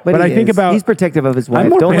fall. But I think about... He's protective of his wife.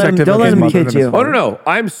 more Don't protective let of him his kid mother you. than his Oh, no.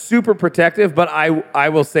 I'm super protective, but I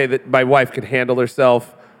will say that my wife can handle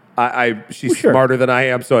herself. She's smarter than I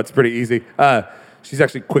am, so it's pretty easy. She's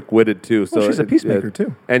actually quick-witted, too. So she's a peacemaker,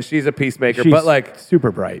 too. And she's a peacemaker. She's but, like...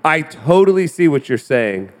 super bright. I totally see what you're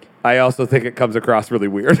saying. I also think it comes across really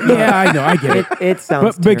weird. Yeah, I know. I get it. It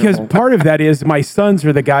sounds because terrible. part of that is my sons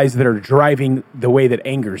are the guys that are driving the way that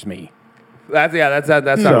angers me. That's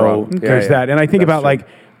not wrong. There's that. And I think about like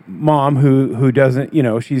mom who doesn't,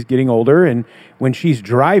 she's getting older, and when she's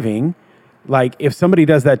driving, like if somebody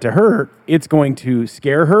does that to her, it's going to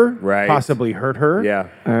scare her, right. possibly hurt her, Yeah.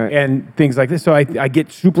 All right. and things like this. So I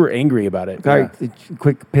get super angry about it. All right,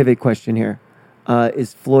 quick pivot question here.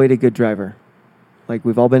 Is Floyd a good driver? Like,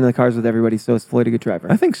 we've all been in the cars with everybody, so is Floyd a good driver?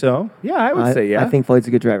 I think so. Yeah, I would say yeah. I think Floyd's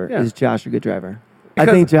a good driver. Yeah. Is Josh a good driver? I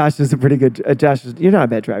think Josh is a pretty good... you're not a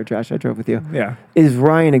bad driver, Josh. I drove with you. Yeah. Is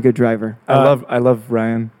Ryan a good driver? I love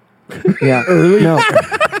Ryan. Yeah. No.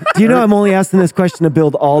 Do you know I'm only asking this question to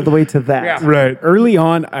build all the way to that? Yeah. Right. Early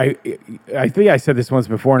on, I think I said this once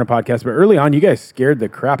before in a podcast, but early on, you guys scared the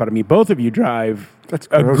crap out of me. Both of you drive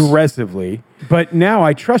aggressively, but now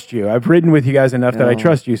I trust you. I've ridden with you guys enough that I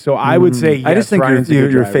trust you. So I would say, yes, I just think Ryan's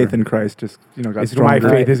your faith in Christ just got stronger. My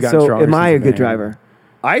faith has gotten So stronger. am I a since good then. driver?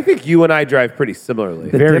 I think you and I drive pretty similarly.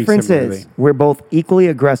 The Very difference similarly. is we're both equally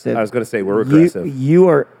aggressive. I was going to say we're aggressive. You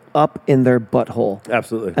are up in their butthole.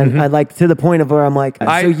 Absolutely. And I like to the point of where I'm like,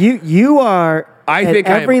 I- so you are I at think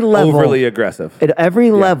every I'm level, overly aggressive. at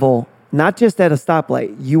every level, not just at a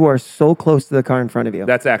stoplight, you are so close to the car in front of you.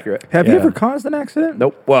 That's accurate. Have you ever caused an accident?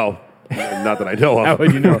 Nope. Well, not that I know of. How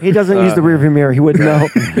would you know? He doesn't use the rearview mirror. He wouldn't know.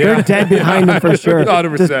 They're dead behind him for sure.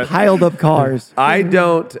 100%. Just piled up cars. I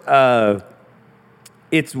don't.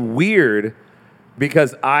 It's weird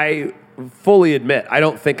because I fully admit I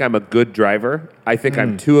don't think I'm a good driver. I think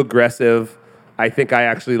I'm too aggressive. I think I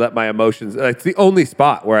actually let my emotions. It's the only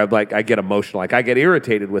spot where I'm like I get emotional. Like I get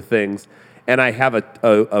irritated with things, and I have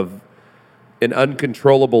an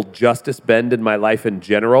uncontrollable justice bend in my life in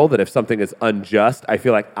general. That if something is unjust, I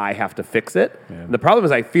feel like I have to fix it. Yeah. And the problem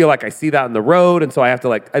is I feel like I see that on the road, and so I have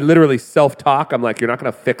to I literally self-talk. I'm like, you're not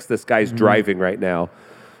going to fix this guy's driving right now,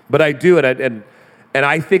 but I do it, and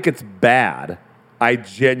I think it's bad. I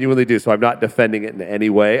genuinely do. So I'm not defending it in any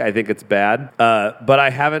way. I think it's bad. But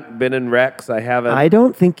I haven't been in wrecks. I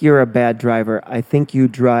don't think you're a bad driver. I think you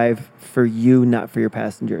drive for you, not for your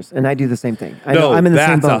passengers. And I do the same thing. I'm in the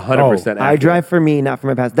same boat. That's 100% accurate. I drive for me, not for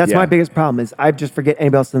my passengers. That's my biggest problem is I just forget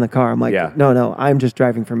anybody else in the car. I'm like, no, I'm just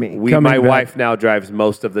driving for me. My wife now drives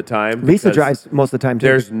most of the time. Lisa drives most of the time too.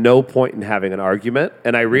 There's no point in having an argument.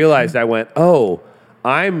 And I realized I went,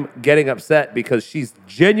 I'm getting upset because she's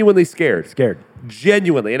genuinely scared.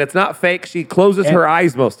 Genuinely. And it's not fake. She closes her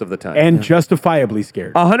eyes most of the time. And justifiably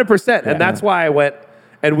scared. 100%. And that's why I went,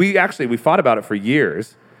 and we fought about it for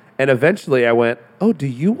years. And eventually I went, do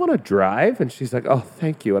you want to drive? And she's like,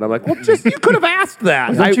 thank you. And I'm like, well, you could have asked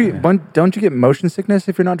that. Don't you get motion sickness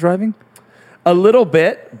if you're not driving? A little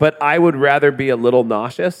bit, but I would rather be a little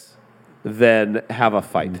nauseous than have a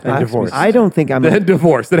fight. And divorce. I don't think I'm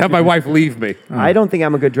divorce. Than have my wife leave me. I don't think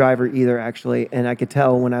I'm a good driver either, actually. And I could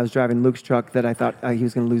tell when I was driving Luke's truck that I thought he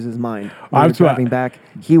was going to lose his mind. When I was driving back,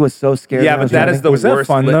 he was so scared. Yeah, but that is the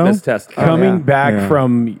worst litmus test. Coming back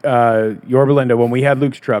from Yorba Linda, when we had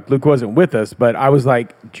Luke's truck, Luke wasn't with us, but I was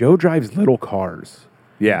like, Joe drives little cars.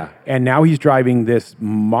 Yeah. And now he's driving this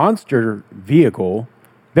monster vehicle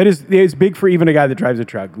that is big for even a guy that drives a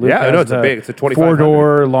truck. Luke it's a 2500.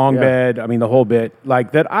 4-door, long bed, I mean, the whole bit.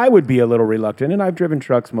 Like that, I would be a little reluctant, and I've driven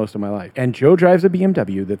trucks most of my life. And Joe drives a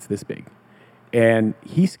BMW that's this big. And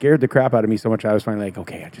he scared the crap out of me so much, I was finally like,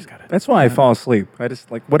 okay, I just got to. That's why I fall asleep. I just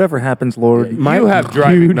whatever happens, Lord. You have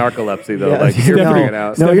driving narcolepsy, though. Yeah, you're figuring it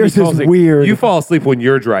out. No, yours is weird. You fall asleep when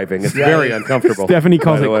you're driving. It's very uncomfortable. Stephanie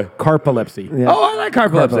calls it carpolepsy. Yeah. I like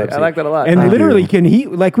carpolepsy. I like that a lot. And literally,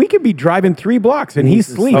 we could be driving 3 blocks and he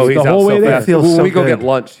sleeps the whole way there. When we go get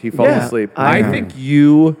lunch, he falls asleep. I think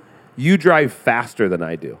you drive faster than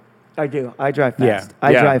I do. I do. I drive fast.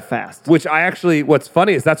 I drive fast. Which what's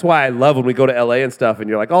funny is that's why I love when we go to LA and stuff and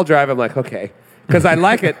you're like, I'll drive. I'm like, okay. Because I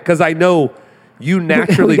like it because I know you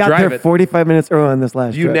naturally we got drive there it. 45 minutes early on this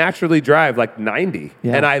last You trip. naturally drive like 90.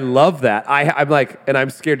 Yeah. And I love that. I'm like, and I'm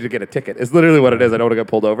scared to get a ticket. It's literally what it is. I don't want to get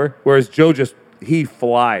pulled over. Whereas Joe he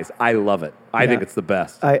flies. I love it. I think it's the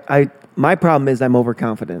best. My problem is I'm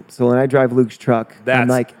overconfident. So when I drive Luke's truck, That's I'm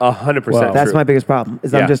like 100% that's true. my biggest problem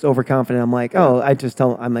is I'm just overconfident. I'm like,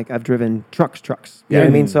 I'm like, I've driven trucks. You know what I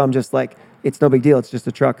mean? So I'm just like, it's no big deal. It's just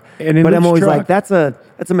a truck. And but I'm always truck, like, that's a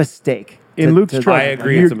mistake. In Luke's truck, I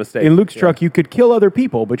agree, it's a mistake. In Luke's truck, you could kill other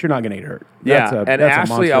people, but you're not going to get hurt. And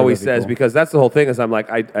Ashley always says, because that's the whole thing is I'm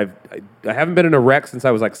like, I haven't been in a wreck since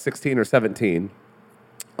I was like 16 or 17.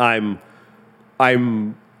 I've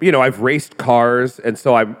raced cars, and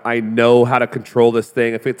so I know how to control this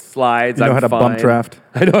thing. If it slides, you know I'm how to fine. bump draft.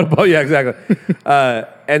 I know how to bump. Yeah, exactly.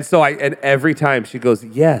 and every time she goes,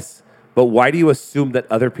 yes, but why do you assume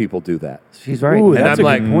that other people do that? She's right. Ooh, And that's I'm a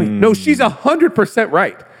like, good point. no, she's 100%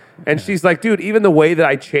 right. And she's like, dude, even the way that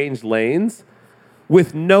I change lanes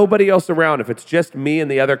with nobody else around, if it's just me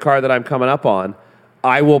and the other car that I'm coming up on,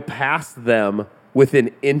 I will pass them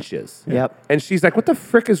within inches. Yep. And she's like, what the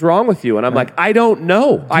frick is wrong with you? And I'm like, I don't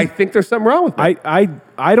know. I think there's something wrong with me.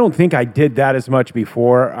 I don't think I did that as much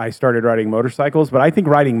before I started riding motorcycles, but I think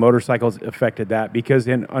riding motorcycles affected that because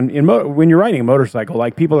when you're riding a motorcycle,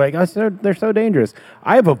 like people are like, they're so dangerous.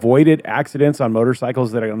 I have avoided accidents on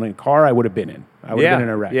motorcycles that in a car I would have been in. I would have been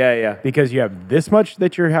in a wreck. Yeah. Because you have this much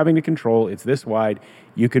that you're having to control. It's this wide.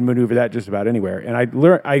 You can maneuver that just about anywhere. And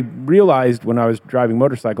I realized when I was driving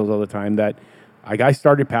motorcycles all the time that I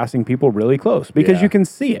started passing people really close because you can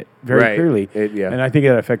see it very clearly. And I think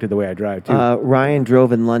it affected the way I drive too. Ryan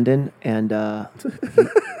drove in London, and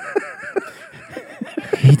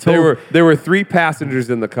there were 3 passengers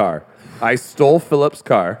in the car. I stole Philip's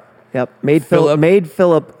car. Yep, made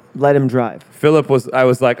Philip let him drive. I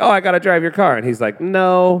was like, I got to drive your car. And he's like,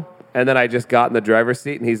 no. And then I just got in the driver's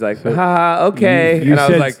seat, and he's like, okay. You and I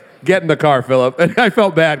was like, get in the car, Philip. And I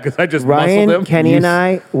felt bad because I just muscled him. Kenny, and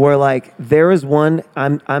I were like, there was one,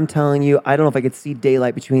 I'm telling you, I don't know if I could see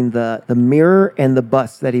daylight between the mirror and the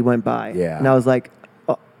bus that he went by. Yeah. And I was like,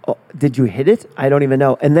 did you hit it? I don't even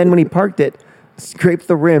know. And then when he parked it, scraped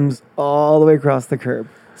the rims all the way across the curb.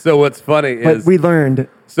 So what's funny is... But we learned.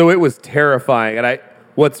 So it was terrifying. And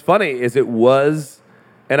what's funny is it was...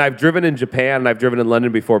 And I've driven in Japan and I've driven in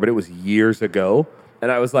London before, but it was years ago. And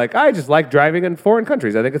I was like, I just like driving in foreign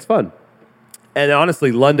countries. I think it's fun. And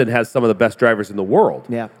honestly, London has some of the best drivers in the world.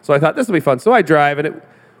 Yeah. So I thought this will be fun. So I drive, and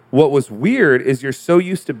what was weird is you're so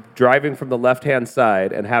used to driving from the left-hand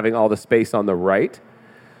side and having all the space on the right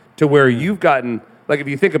to where you've gotten, like if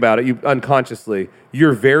you think about it, you unconsciously,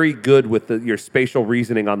 you're very good with your spatial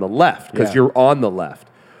reasoning on the left because you're on the left.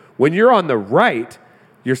 When you're on the right,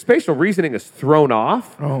 your spatial reasoning is thrown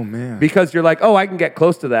off. Oh, man. Because you're like, I can get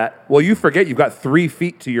close to that. Well, you forget you've got 3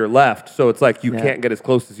 feet to your left, so it's like you can't get as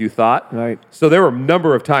close as you thought. Right. So there were a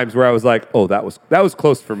number of times where I was like, that was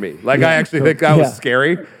close for me. Like, I actually think that was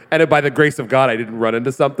scary. And by the grace of God, I didn't run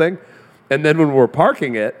into something. And then when we're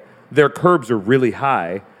parking it, their curbs are really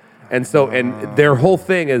high. And so, and their whole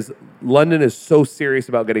thing is, London is so serious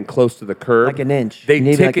about getting close to the curb. Like an inch. They You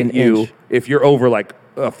need ticket like an you inch. if you're over like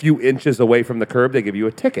a few inches away from the curb. They give you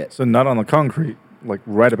a ticket. So not on the concrete, like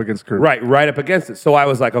right up against the curb. Right up against it. So I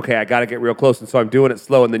was like, okay, I got to get real close. And so I'm doing it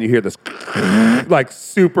slow, and then you hear this like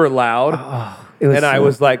super loud. I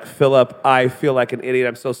was like, Philip, I feel like an idiot.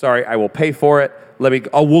 I'm so sorry. I will pay for it.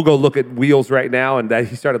 We'll go look at wheels right now. And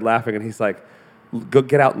he started laughing, and he's like, go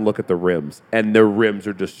get out and look at the rims. And their rims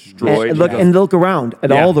are destroyed. And look around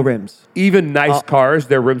at all the rims. Even nice cars,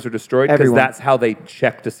 their rims are destroyed because that's how they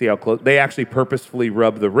check to see how close. They actually purposefully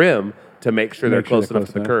rub the rim to make sure they're close enough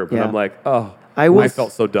to the curb. Yeah. And I'm like, I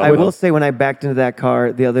felt so dumb. I will say when I backed into that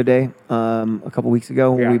car the other day, a couple weeks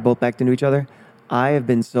ago, when we both backed into each other, I have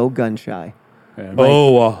been so gun shy. Yeah.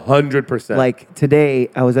 100%. Like today,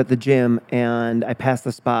 I was at the gym and I passed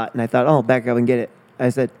the spot and I thought, back up and get it. I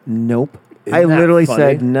said, nope. I literally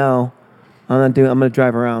said, no, I'm not doing. I'm going to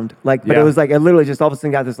drive around. But it was like I literally just all of a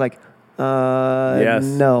sudden got this like,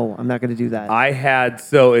 no, I'm not going to do that. I had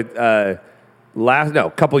a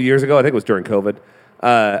couple years ago, I think it was during COVID.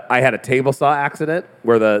 I had a table saw accident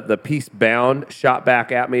where the piece bound shot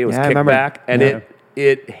back at me. It was kicked back, and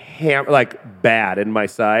it hammered like bad in my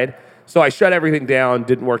side. So I shut everything down.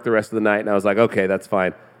 Didn't work the rest of the night, and I was like, okay, that's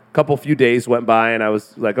fine. Few days went by, and I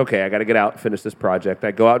was like, okay, I got to get out and finish this project. I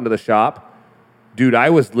go out into the shop. Dude, I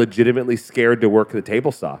was legitimately scared to work the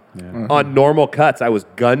table saw. Yeah. Mm-hmm. On normal cuts, I was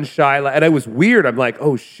gun shy. And it was weird. I'm like,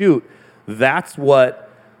 oh, shoot. That's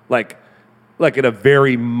what, like in a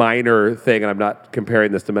very minor thing, and I'm not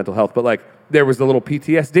comparing this to mental health, but like there was a little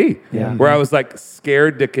PTSD where I was like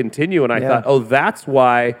scared to continue. And I thought, that's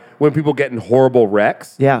why when people get in horrible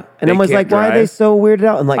wrecks. Yeah. And I was like, why are they so weirded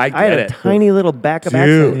out? And like, I had a tiny little backup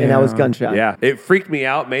accident and I was gun shy. Yeah. It freaked me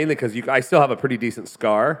out mainly because I still have a pretty decent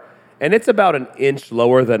scar. And it's about an inch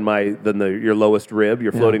lower than your lowest rib,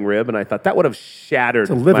 your floating rib. And I thought that would have shattered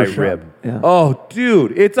my rib. Yeah. Oh,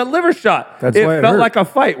 dude, it's a liver shot. That's why it felt like a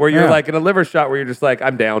fight where you're like in a liver shot where you're just like,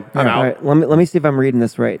 I'm down, I'm out. All right, let me see if I'm reading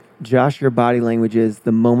this right. Josh, your body language is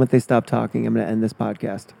the moment they stop talking, I'm going to end this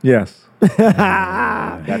podcast. Yes.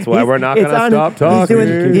 That's why we're not going to stop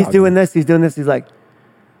talking. He's doing this. He's like.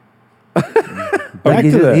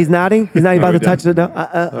 He's nodding. He's not about to touch the.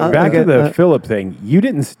 Back to the Philip thing. You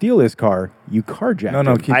didn't steal his car. You carjacked him.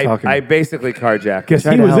 No, keep talking. I basically carjacked because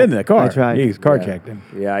he was in the car. I tried. He carjacked him.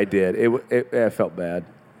 Yeah, I did. I felt bad.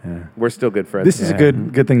 Yeah. We're still good friends. This is a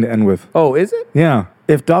good thing to end with. Oh, is it? Yeah.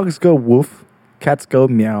 If dogs go woof, cats go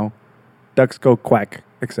meow, ducks go quack,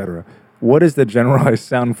 etc., what is the generalized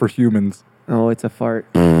sound for humans? Oh, it's a fart.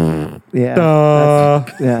 Yeah.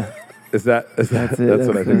 Yeah. That's it. That's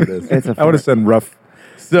what I think it is. I would have said Ruff.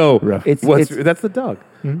 So Ruff. That's the dog.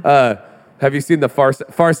 Mm-hmm. Have you seen the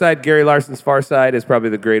Far Side? Gary Larson's Far Side is probably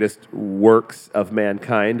the greatest works of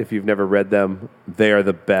mankind. If you've never read them, they are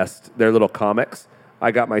the best. They're little comics.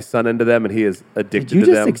 I got my son into them, and he is addicted to them. Did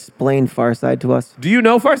you just explain Far Side to us? Do you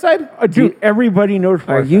know Far Side? Dude, everybody knows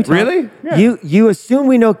Far Side. Really? Yeah. You assume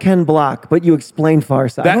we know Ken Block, but you explain Far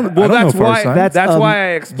Side. That's why I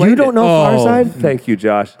explained You don't know Far Side? Thank you,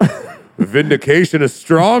 Josh. Vindication is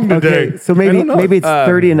strong today. Okay, so maybe it's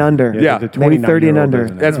 30 and under. Yeah, maybe 30 and under.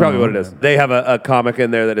 That's probably what it is. They have a comic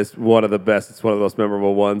in there that is one of the best. It's one of the most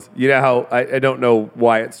memorable ones. You know how I don't know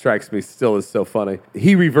why it strikes me still is so funny.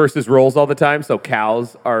 He reverses roles all the time, so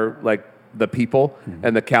cows are like the people,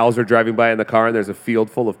 and the cows are driving by in the car, and there's a field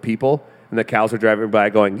full of people, and the cows are driving by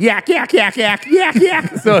going, yak, yak, yak, yak, yak,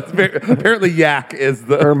 yak. So it's apparently yak is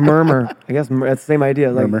the... Or murmur. I guess that's the same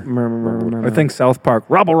idea. Like murmur. I think South Park,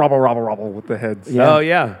 rubble, rubble, rubble, rubble with the heads. Yeah. Oh,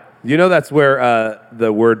 yeah. You know that's where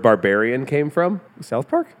the word barbarian came from? South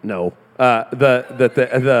Park? No.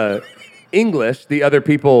 The English, the other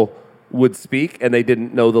people would speak, and they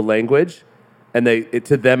didn't know the language. And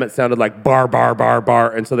to them, it sounded like bar, bar, bar, bar.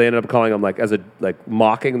 And so they ended up calling them,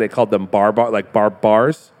 mocking, they called them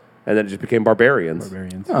bars. And then it just became barbarians.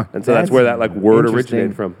 Huh. And so that's where that word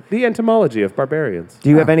originated from. The etymology of barbarians. Do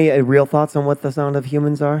you have any real thoughts on what the sound of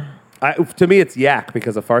humans are? To me, it's yak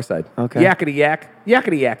because of Far Side. Okay. Yakety yak,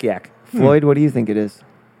 yakety yak yak. Floyd, what do you think it is?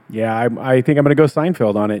 Yeah, I think I'm going to go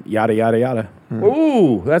Seinfeld on it. Yada, yada, yada.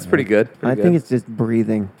 Ooh, that's pretty good. I think it's just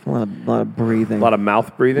breathing. A lot of breathing. A lot of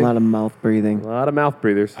mouth breathing. A lot of mouth breathing. A lot of mouth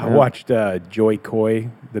breathers. I watched Joy Coy,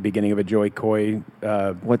 the beginning of a Joy Coy.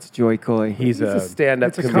 What's Joy Coy? He's a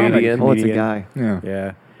stand-up comedian. Oh, it's a guy.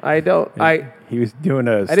 Yeah. He was doing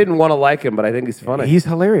I didn't want to like him, but I think he's funny. He's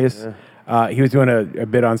hilarious. Yeah. He was doing a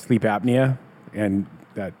bit on sleep apnea, and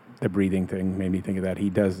the breathing thing made me think of that.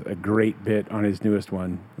 He does a great bit on his newest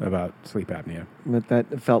one about sleep apnea. But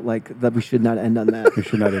that felt like that we should not end on that. We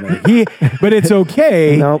should not end on that. But it's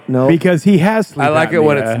okay. No. Because he has sleep apnea. I like it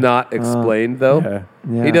when it's not explained, though.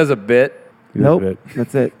 Yeah. He does a bit. Nope.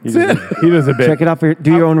 That's it. He does a bit. Check it out.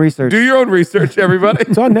 Do your own research. Do your own research, everybody.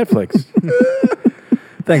 It's on Netflix.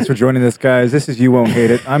 Thanks for joining us, guys. This is You Won't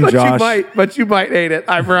Hate It. I'm Josh. But you might hate it.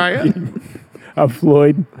 I'm Brian. I'm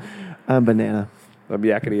Floyd. I'm Banana. I'm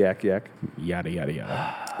yakety yak yak. Yada, yada,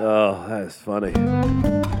 yada. Oh, that is funny.